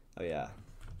 Oh yeah.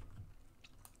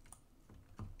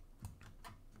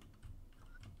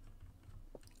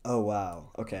 Oh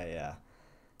wow, okay, yeah.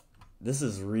 This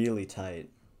is really tight.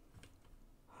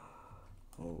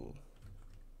 Oh.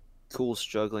 Cool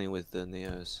struggling with the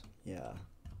Neos. Yeah.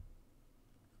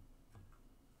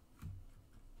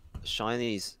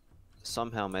 Shiny's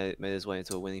somehow made his way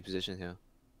into a winning position here.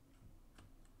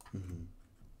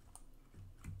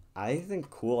 I think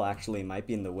Cool actually might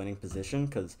be in the winning position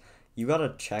because you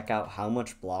gotta check out how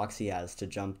much blocks he has to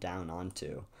jump down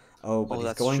onto. Oh, but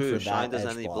he's going for Shine that doesn't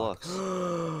edge have any block.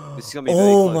 blocks. This is gonna be very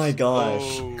Oh close. my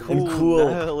gosh! Oh. And Cool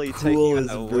Cool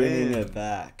is a bringing win. it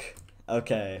back.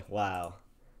 Okay, wow.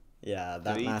 Yeah,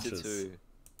 that 3 match to was... 2.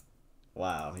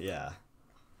 Wow, yeah.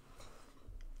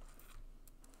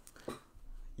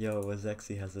 Yo,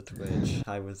 Wazexy has a Twitch.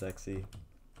 Hi, Wazexy.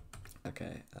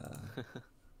 Okay,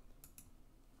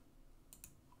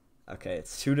 Okay,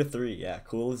 it's 2 to 3. Yeah,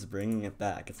 Cool is bringing it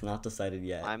back. It's not decided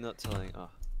yet. I'm not telling.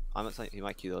 He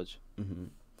might Q dodge.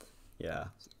 Yeah.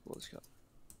 Let's go.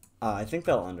 I think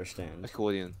they'll understand.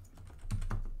 Accordion.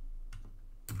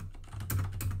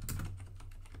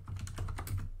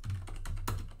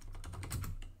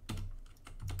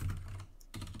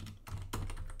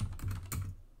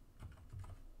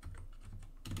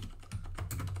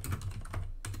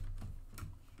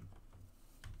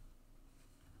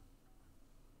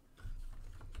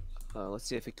 Let's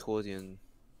see if Accordion.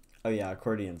 Oh yeah,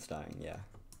 Accordion's dying. Yeah.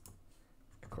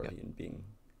 Accordion being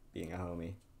a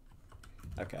homie.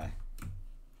 Okay.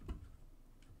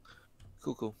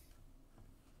 Cool.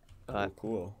 Cool,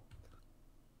 cool.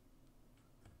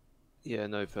 Yeah,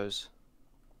 no pros.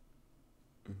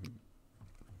 Mhm.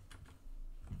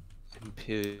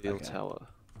 Imperial Okay. Tower.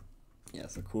 Yeah,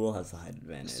 so cool has the height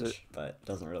advantage, So- but it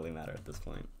doesn't really matter at this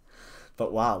point.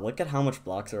 But wow, look at how much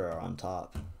blocks are on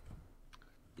top.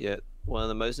 Yeah, one of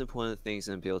the most important things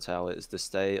in Imperial Tower is to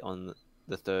stay on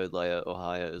the 3rd layer or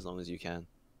higher as long as you can.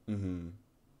 Mm-hmm.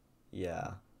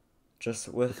 Yeah. Just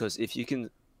with... Because if you can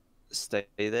stay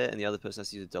there and the other person has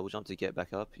to use a double jump to get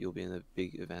back up, you'll be in a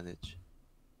big advantage.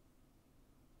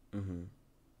 Mm-hmm.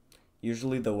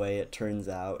 Usually the way it turns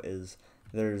out is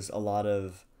there's a lot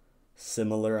of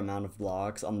similar amount of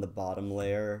blocks on the bottom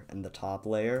layer and the top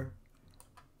layer.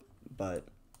 But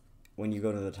when you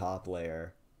go to the top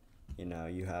layer, you know,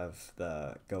 you have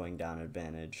the going down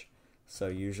advantage. So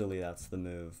usually that's the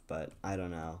move, but I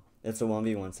don't know. It's a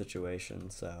 1v1 situation,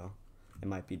 so it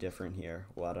might be different here.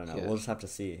 Well, I don't know. Yeah. We'll just have to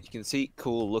see. You can see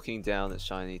Cool looking down at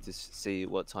Shiny to see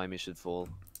what time he should fall.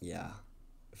 Yeah.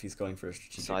 If he's going for a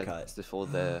strategic Decides cut. to fall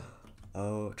there.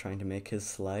 Oh, trying to make his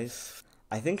slice.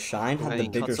 I think Shine had And the he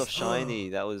bigger... cuts off Shiny.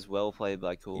 That was well played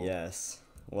by Cool. Yes.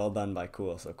 Well done by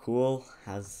Cool. So Cool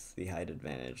has the height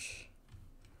advantage.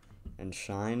 And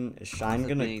Shine... Is Shine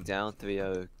gonna... Being down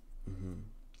 3-0. Mm-hmm.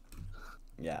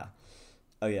 Yeah.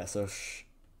 Oh yeah, so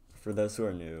for those who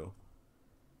are new,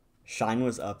 Shine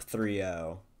was up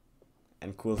 3-0,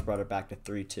 and Cool's brought it back to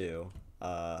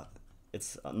 3-2.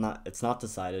 It's not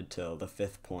decided till the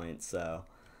 5th point, so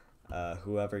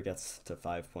whoever gets to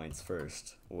 5 points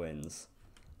first wins.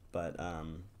 But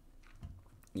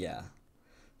yeah.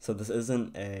 So this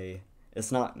isn't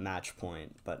it's not match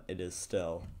point, but it is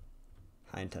still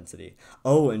high intensity.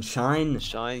 Oh, and Shine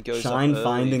goes Shine up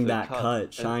finding early that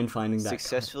cut. Shine finding that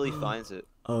successfully finds it.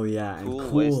 Oh yeah, and Cool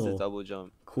Cool wastes the double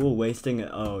jump. Cool wasting it.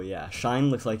 Oh yeah, Shine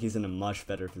looks like he's in a much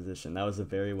better position. That was a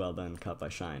very well done cut by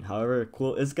Shine. However,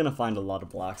 Cool is gonna find a lot of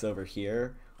blocks over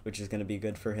here, which is gonna be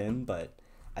good for him. But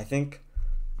I think,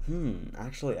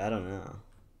 actually I don't know,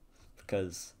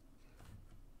 because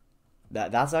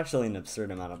that's actually an absurd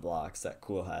amount of blocks that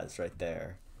Cool has right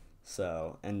there.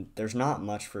 So, and there's not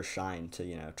much for Shine to,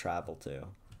 you know, travel to.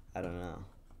 I don't know.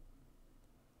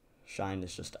 Shine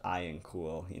is just eyeing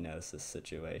Cool. He knows this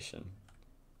situation.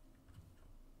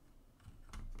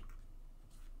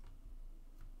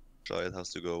 Giant has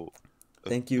to go.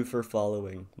 Thank you for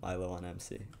following Milo on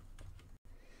MC.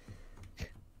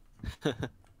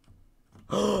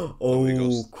 Oh,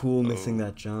 goes- Cool missing oh.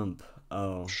 that jump.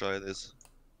 Oh, Giant is.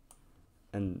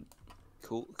 and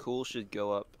Cool should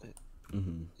go up.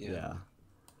 yeah.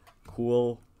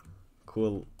 Cool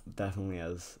definitely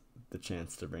has the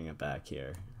chance to bring it back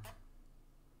here.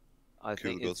 I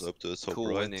Cool think goes it's up to the top Cool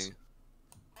right. winning.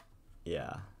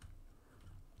 Yeah.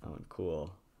 Oh, and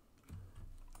Cool.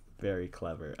 Very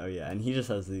clever. Oh yeah, and he just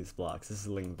has these blocks. This is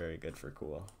looking very good for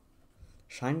Cool.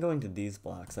 Shine going to these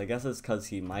blocks. I guess it's because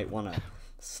he might want to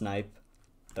snipe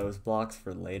those blocks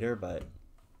for later, but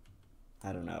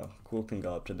I don't know. Cool can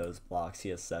go up to those blocks. He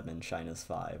has 7, Shine has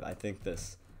 5. I think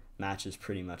this match is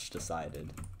pretty much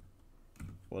decided.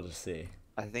 We'll just see.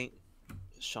 I think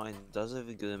Shine does have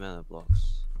a good amount of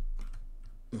blocks.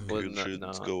 Well, Cool should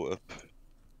no. go up.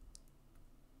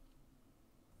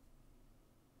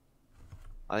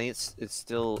 I think it's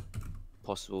still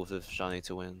possible for Shiny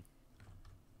to win.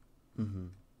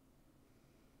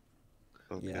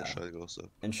 Okay, Yeah. Shine goes up.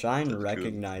 And Shine That's good.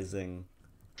 recognizing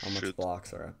how much Should-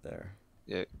 blocks are up there.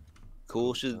 Yeah.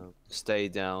 Cool should down. stay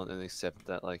down and accept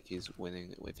that like he's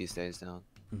winning if he stays down.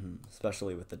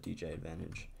 Especially with the DJ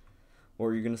advantage. What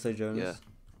were you going to say, Jonas?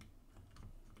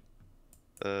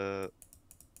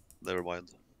 Never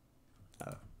mind.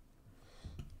 Oh.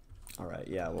 Alright,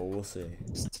 yeah, well, we'll see.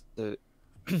 So,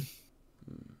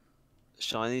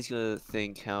 Shiny's gonna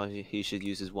think how he should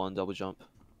use his 1 double jump.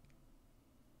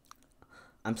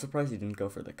 I'm surprised he didn't go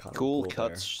for the cut. Cool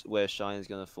cuts where Shiny's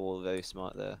gonna fall very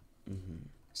smart there. Mm-hmm.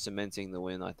 Cementing the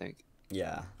win, I think.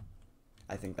 Yeah.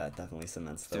 I think that definitely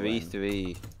cements the win.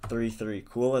 3-3. 3-3.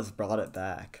 Cool has brought it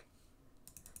back.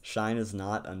 Shine is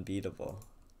not unbeatable.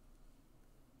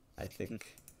 I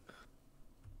think.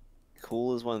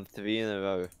 Cool has won 3 in a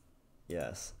row.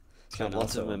 Yes. He's got Shine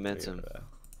lots also of won 3 in a momentum.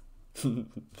 row.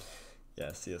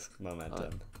 Yes, he has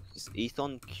momentum. Is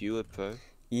Ethon Q a pro?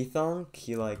 Ethon,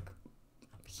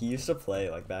 he used to play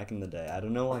like back in the day. I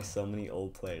don't know why so many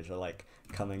old players are like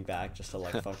coming back just to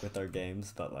like fuck with our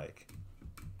games, but like,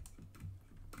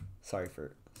 sorry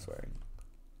for swearing.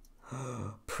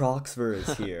 Proxver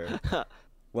is here.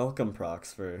 Welcome,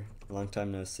 Proxver. Long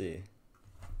time no see.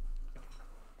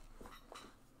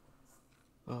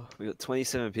 Oh, we got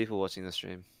 27 people watching the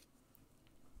stream.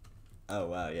 Oh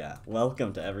wow, yeah.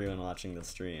 Welcome to everyone watching the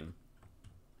stream.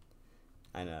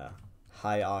 I know.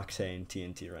 High octane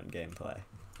TNT run gameplay.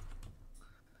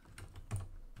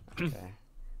 Okay.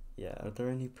 Yeah, are there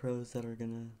any pros that are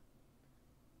gonna...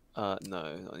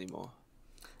 No, not anymore.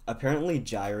 Apparently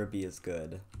Gyraby is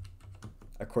good.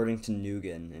 According to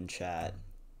Nugan in chat.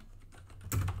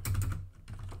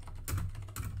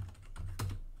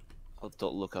 I'll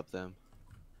dot look up them.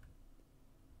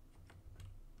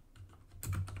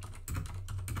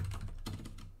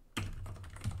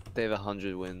 They have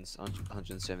 100 wins,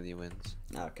 170 wins.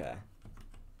 Okay.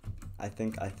 I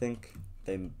think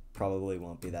they probably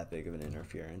won't be that big of an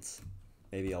interference.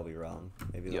 Maybe I'll be wrong.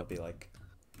 Maybe they'll be like...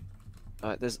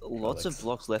 Alright, there's lots of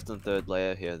blocks left on third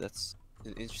layer here. That's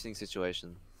an interesting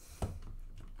situation.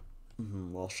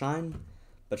 Well, Shine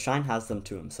has them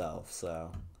to himself,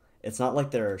 so it's not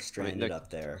like they're stranded up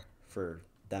there for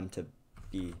them to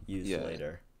be used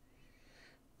later.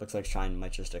 Looks like Shine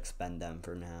might just expend them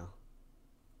for now.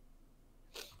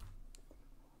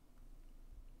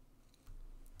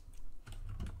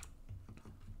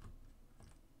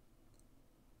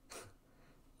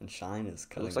 And Shine is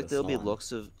cutting. Looks like there'll be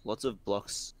lots of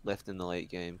blocks left in the late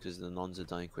game because the nons are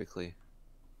dying quickly.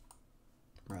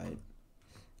 Right.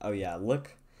 Oh yeah,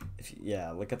 look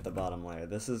at the bottom layer.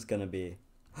 This is gonna be...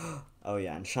 Oh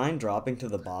yeah, and Shine dropping to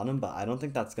the bottom, but I don't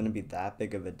think that's gonna be that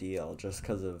big of a deal just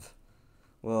because of...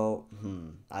 Well,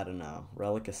 I don't know.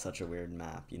 Relic is such a weird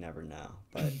map, you never know.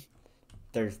 But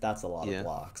that's a lot of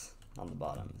blocks on the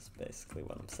bottom is basically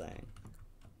what I'm saying.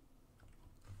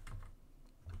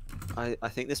 I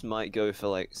think this might go for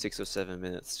like 6 or 7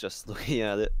 minutes just looking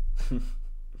at it.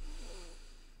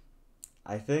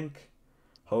 I think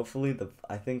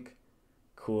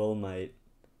Cool might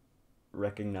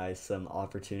recognize some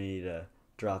opportunity to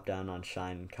drop down on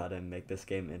Shine and cut him, make this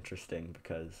game interesting,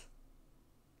 because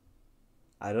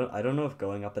I don't know if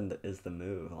going up is the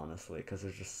move, honestly, because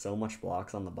there's just so much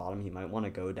blocks on the bottom. He might want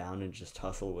to go down and just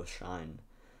tussle with Shine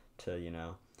to, you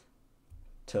know,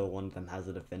 till one of them has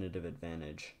a definitive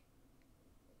advantage.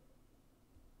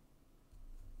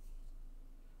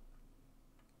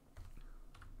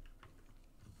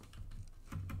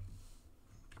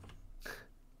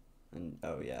 And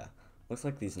oh yeah, looks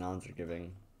like these nons are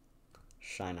giving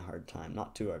Shine a hard time.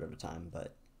 Not too hard of a time,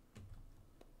 but...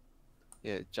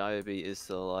 Yeah, Gyraby is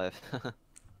still alive.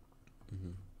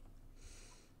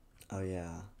 Oh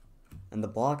yeah. And the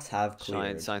blocks have cleared.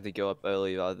 Shine's trying to go up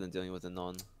early rather than dealing with a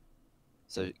non.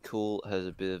 So Cool has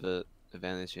a bit of an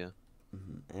advantage here.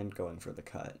 And going for the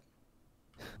cut.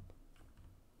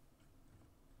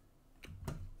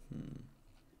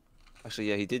 Actually,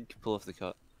 yeah, he did pull off the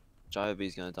cut.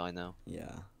 Gyraby's gonna die now.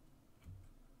 Yeah.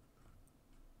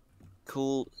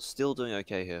 Cool, still doing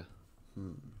okay here.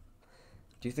 Do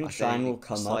you think Shine will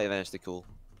come slight up? advantage to Cool.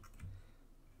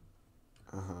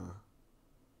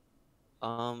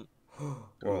 Well,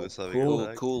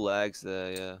 Cool lags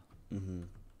there, yeah.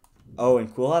 Oh,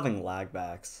 and Cool having lag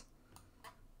backs.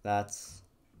 That's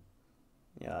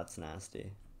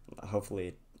nasty.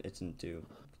 Hopefully it didn't do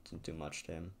much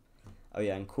to him. Oh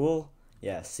yeah, and Cool,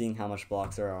 yeah, seeing how much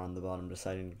blocks there are on the bottom,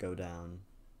 deciding to go down.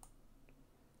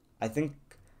 I think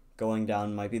going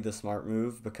down might be the smart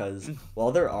move, because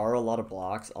while there are a lot of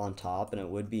blocks on top, and it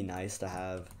would be nice to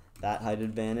have that height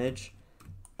advantage,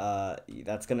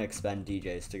 that's gonna expend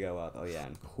DJs to go up. Oh yeah,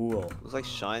 and Cool. Looks like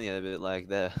Shiny had a bit of lag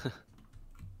there.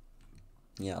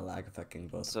 Yeah, lag affecting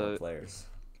both players.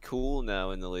 Cool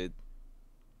now in the lead.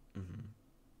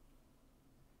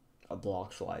 A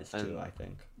blocks wise too, I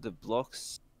think. The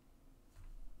blocks,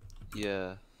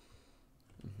 yeah.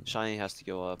 Shiny has to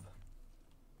go up.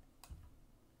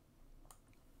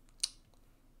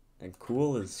 And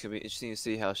Cool is... It's gonna be interesting to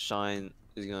see how Shine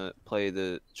is gonna play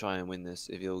to try and win this.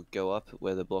 If he'll go up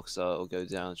where the blocks are, or go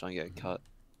down and try and get a cut.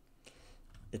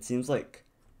 It seems like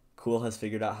Cool has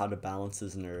figured out how to balance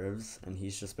his nerves, and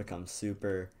he's just become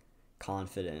super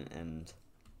confident, and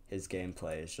his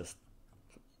gameplay is just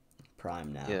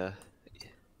prime now. Yeah,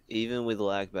 even with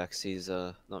lag backs, he's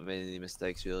not made any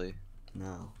mistakes really.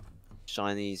 No.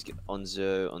 Shiny's on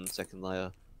 0 on second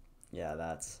layer.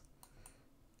 Yeah,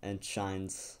 and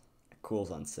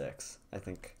Cool's on 6. I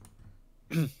think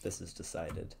this is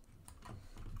decided.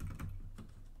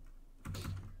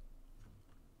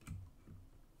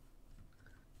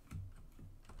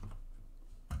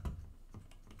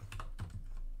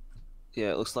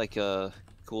 Yeah, it looks like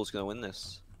Cool's gonna win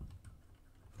this.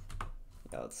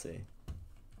 Yeah, let's see.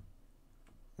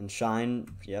 And Shine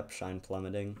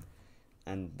plummeting.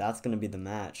 And that's going to be the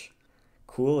match.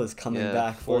 Cool is coming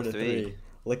back 4-3,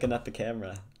 looking at the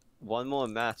camera. One more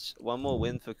match, one more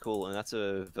win for Cool, and that's a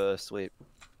reverse sweep.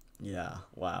 Yeah,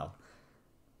 wow.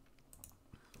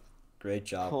 Great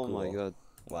job, Oh Cool. my god.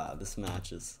 Wow, this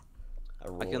match is a I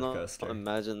roller cannot coaster.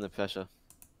 imagine the pressure.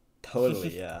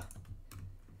 Totally, yeah.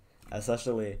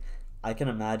 Especially, I can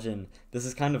imagine this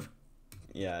is kind of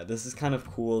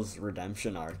Cool's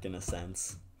redemption arc in a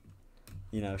sense.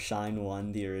 You know, Shine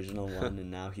won the original one,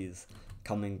 and now he's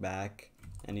coming back,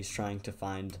 and he's trying to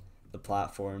find the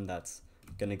platform that's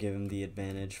gonna give him the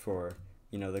advantage for,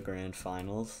 you know, the grand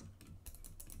finals.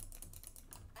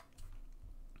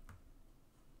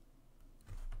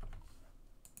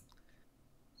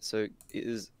 So it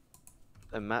is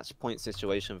a match point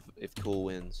situation if Cool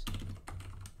wins.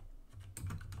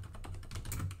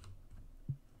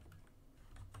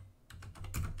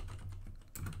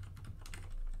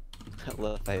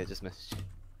 Love I just messaged you.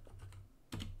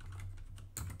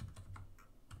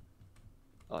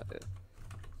 Oh, yeah.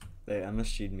 They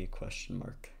MSG'd me question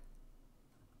mark.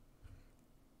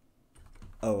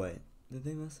 Oh wait, did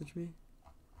they message me?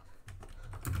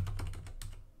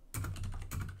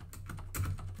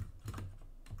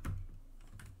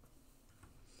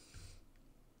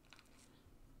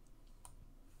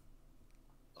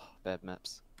 Oh, bad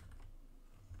maps.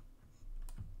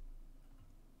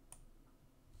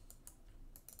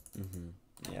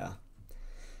 Yeah.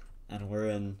 And we're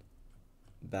in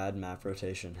bad map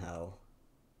rotation hell.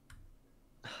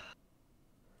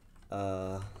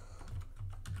 Oh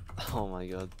my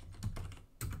god.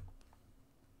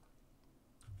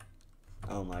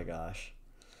 Oh my gosh.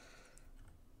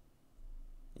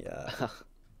 Yeah.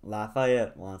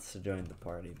 Lafayette wants to join the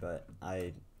party, but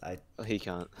I He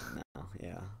can't. no,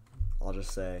 yeah. I'll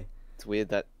just say It's weird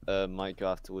that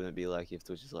Minecraft wouldn't be laggy if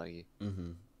Twitch is laggy.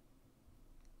 And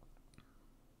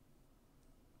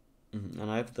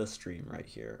I have the stream right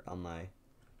here on my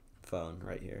phone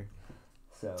right here.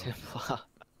 So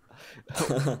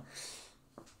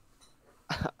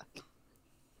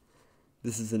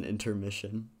this is an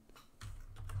intermission.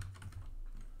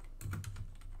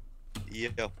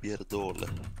 Ja, pierdolę.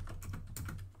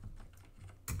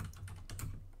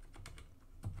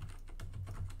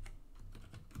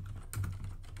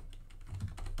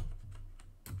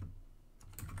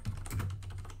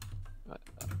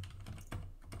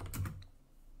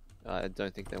 I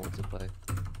don't think they want to play.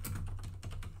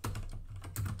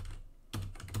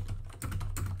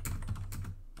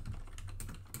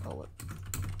 Oh, what?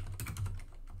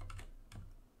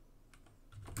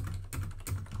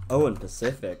 Oh, and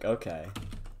Pacific. Okay.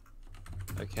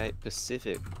 Okay,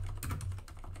 Pacific.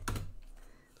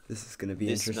 This is gonna be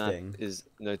This interesting. map is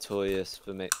notorious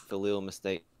for little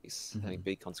mistakes having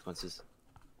big consequences.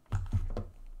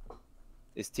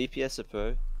 Is TPS a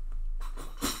pro?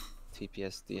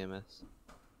 TPS DMS.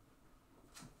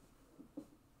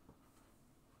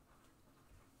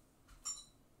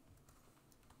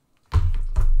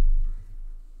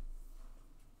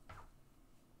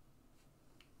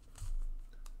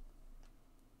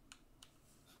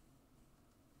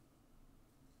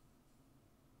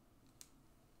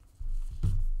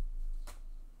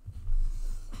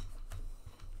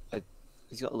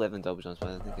 He's got 11 double jumps, but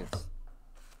I don't think it's.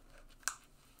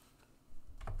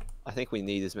 I think we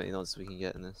need as many nods as we can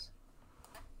get in this.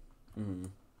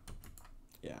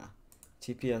 Yeah.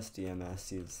 TPS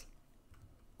DMS is,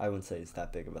 I wouldn't say it's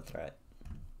that big of a threat.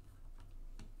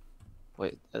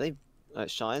 Wait, are they?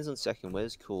 Shine's on second.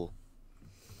 Where's Cool?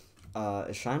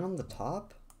 Is Shine on the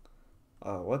top?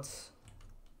 What's...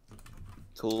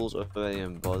 Cool's already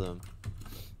on bottom.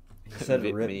 He said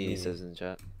Rip rip me, me. he says in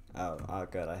chat. Oh,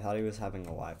 good. I thought he was having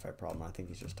a Wi-Fi problem. I think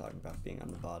he's just talking about being on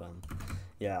the bottom.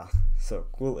 Yeah, so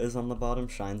Cool is on the bottom,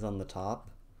 Shine's on the top,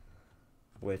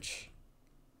 which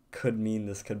could mean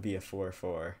this could be a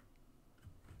 4-4.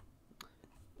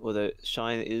 Although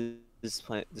Shine is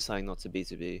deciding not to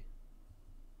B2B.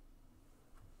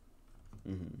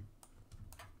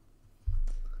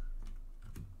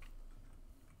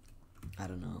 I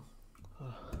don't know.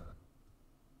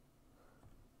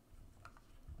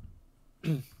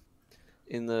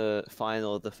 In the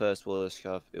final of the first Walrus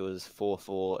Cup, it was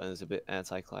 4-4 and it's a bit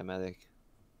anticlimactic,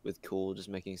 with Cool just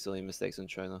making silly mistakes on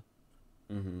Trona.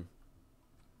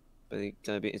 But it's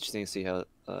gonna be interesting to see how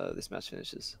this match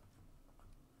finishes.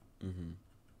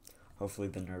 Hopefully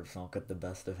the nerves won't get the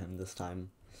best of him this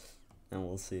time, and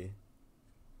we'll see.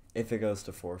 If it goes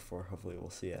to 4-4, hopefully we'll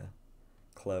see a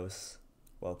close,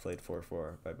 well-played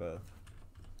 4-4 by both.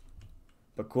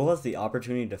 But Cool has the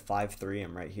opportunity to 5-3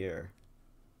 him right here.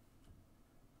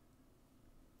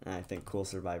 And I think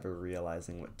CoolSurvivor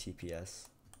realizing what TPS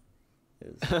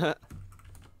is.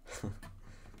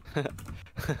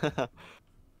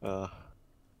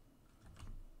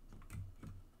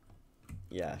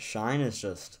 Yeah, Shine is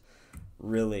just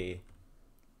really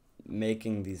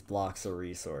making these blocks a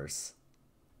resource.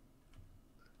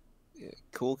 Yeah,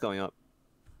 Cool going up.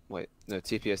 Wait, no,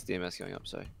 TPS DMS going up.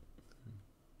 Sorry.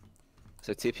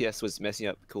 So TPS was messing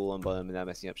up Cool on bottom and now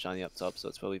messing up Shiny up top. So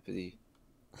it's probably pretty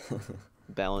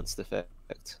balanced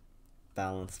effect.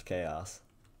 Balanced chaos.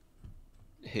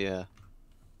 Yeah.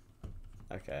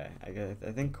 Okay,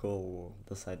 I think Cool will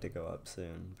decide to go up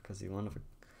soon because he won't have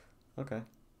a... Okay.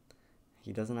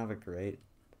 He doesn't have a great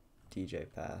DJ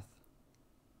path.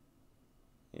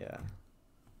 Yeah.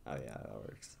 Oh yeah, that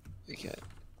works. Okay.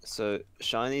 So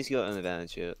Shiny's got an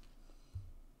advantage here.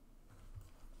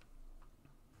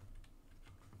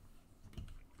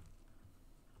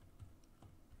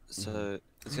 So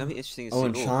it's gonna be interesting to see. Oh,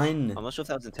 and Shine... I'm not sure if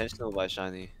that was intentional by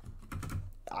Shiny.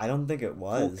 I don't think it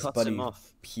was, cuts but him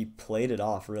off. he played it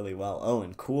off really well. Oh,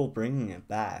 and Cool bringing it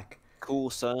back. Cool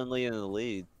suddenly in the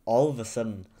lead. All of a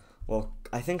sudden, well,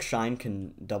 I think Shine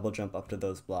can double jump up to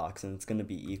those blocks, and it's gonna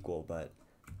be equal. But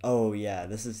oh yeah,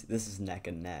 this is neck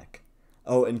and neck.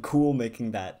 Oh, and Cool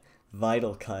making that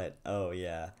vital cut. Oh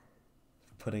yeah,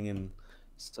 putting him.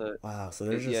 So wow, so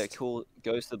there's yeah, just Cool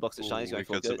goes to the box that Ooh, Shiny's going he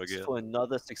for. cuts him Goes again. for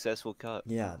another successful cut.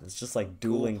 yeah, it's just like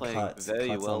dueling playing cuts, very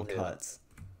cuts well on here. cuts.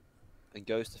 And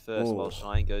goes to first while Ooh.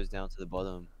 Shine goes down to the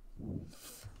bottom.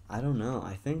 I don't know.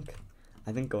 I think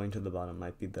going to the bottom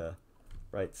might be the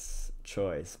right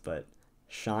choice, but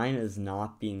Shine is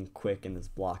not being quick in his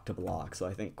block to block, so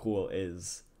I think Cool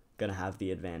is gonna have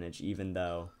the advantage, even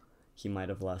though he might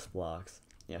have less blocks.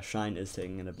 Yeah, Shine is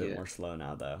taking it a bit more slow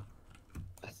now, though.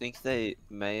 I think they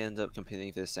may end up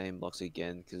competing for the same blocks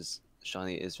again because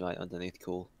Shiny is right underneath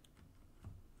Cool.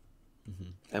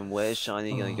 And where's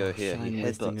Shiny gonna go here? Shine He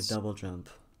wasting a headbutts. double jump.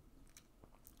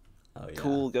 Oh yeah.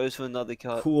 Cool goes for another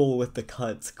cut. Cool with the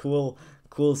cuts.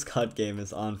 Cool's cut game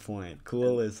is on point.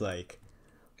 Cool is like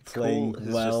playing Cool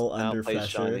has well just under outplayed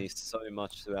pressure. Shiny so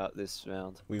much throughout this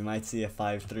round. We might see a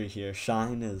 5-3 here.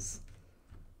 Shine's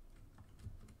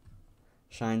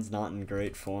not in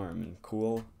great form, and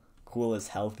Cool is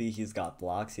healthy. He's got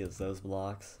blocks. He has those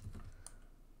blocks.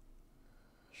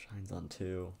 Shine's on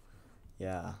 2.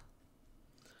 Yeah.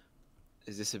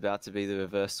 Is this about to be the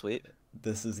reverse sweep?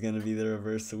 This is gonna be the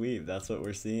reverse sweep. That's what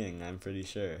we're seeing. I'm pretty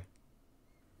sure.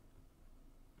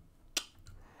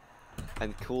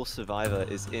 And CoolSurvivor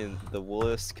is in the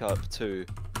Walrus Cup 2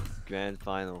 Grand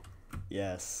Final.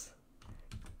 Yes.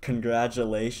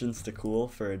 Congratulations to Cool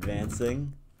for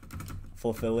advancing,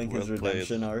 fulfilling his Well played.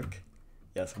 redemption arc.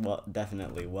 Yes, well,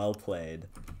 definitely well played.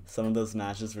 Some of those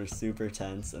matches were super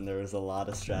tense, and there was a lot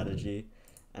of strategy.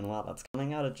 And wow, that's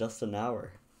coming out at just an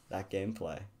hour. That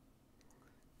gameplay.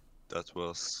 That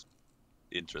was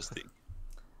interesting.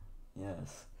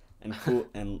 Yes. And Cool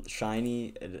and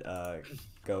Shiny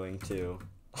going to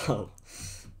oh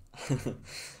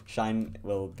Shine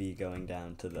will be going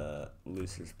down to the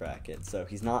losers bracket. So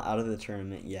he's not out of the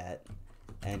tournament yet,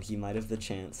 and he might have the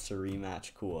chance to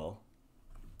rematch Cool.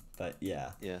 But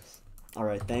yeah. Yes.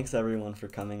 Alright, thanks everyone for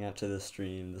coming out to the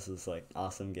stream. This is like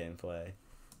awesome gameplay.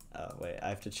 Wait, I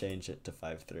have to change it to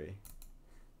 5-3.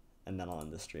 And then I'll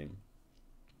end the stream.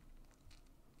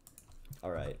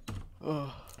 Alright.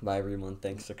 Bye everyone.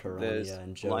 Thanks to There's Coronia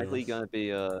and Jonas. likely going to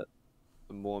be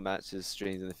more matches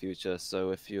streamed in the future, so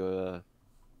if you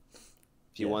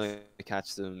Yes. want to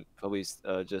catch them, probably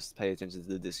just pay attention to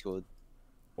the Discord.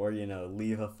 Or,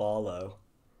 leave a follow.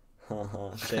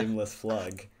 Shameless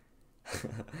plug.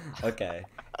 Okay.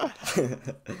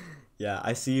 Yeah,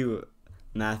 I see you.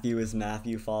 Matthew is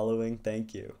Matthew following.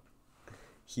 Thank you.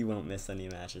 He won't miss any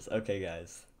matches. Okay,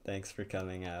 guys. Thanks for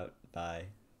coming out. Bye.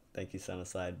 Thank you,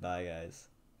 Sunicide. Bye, guys.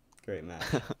 Great match.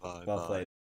 Bye, Well bye. played.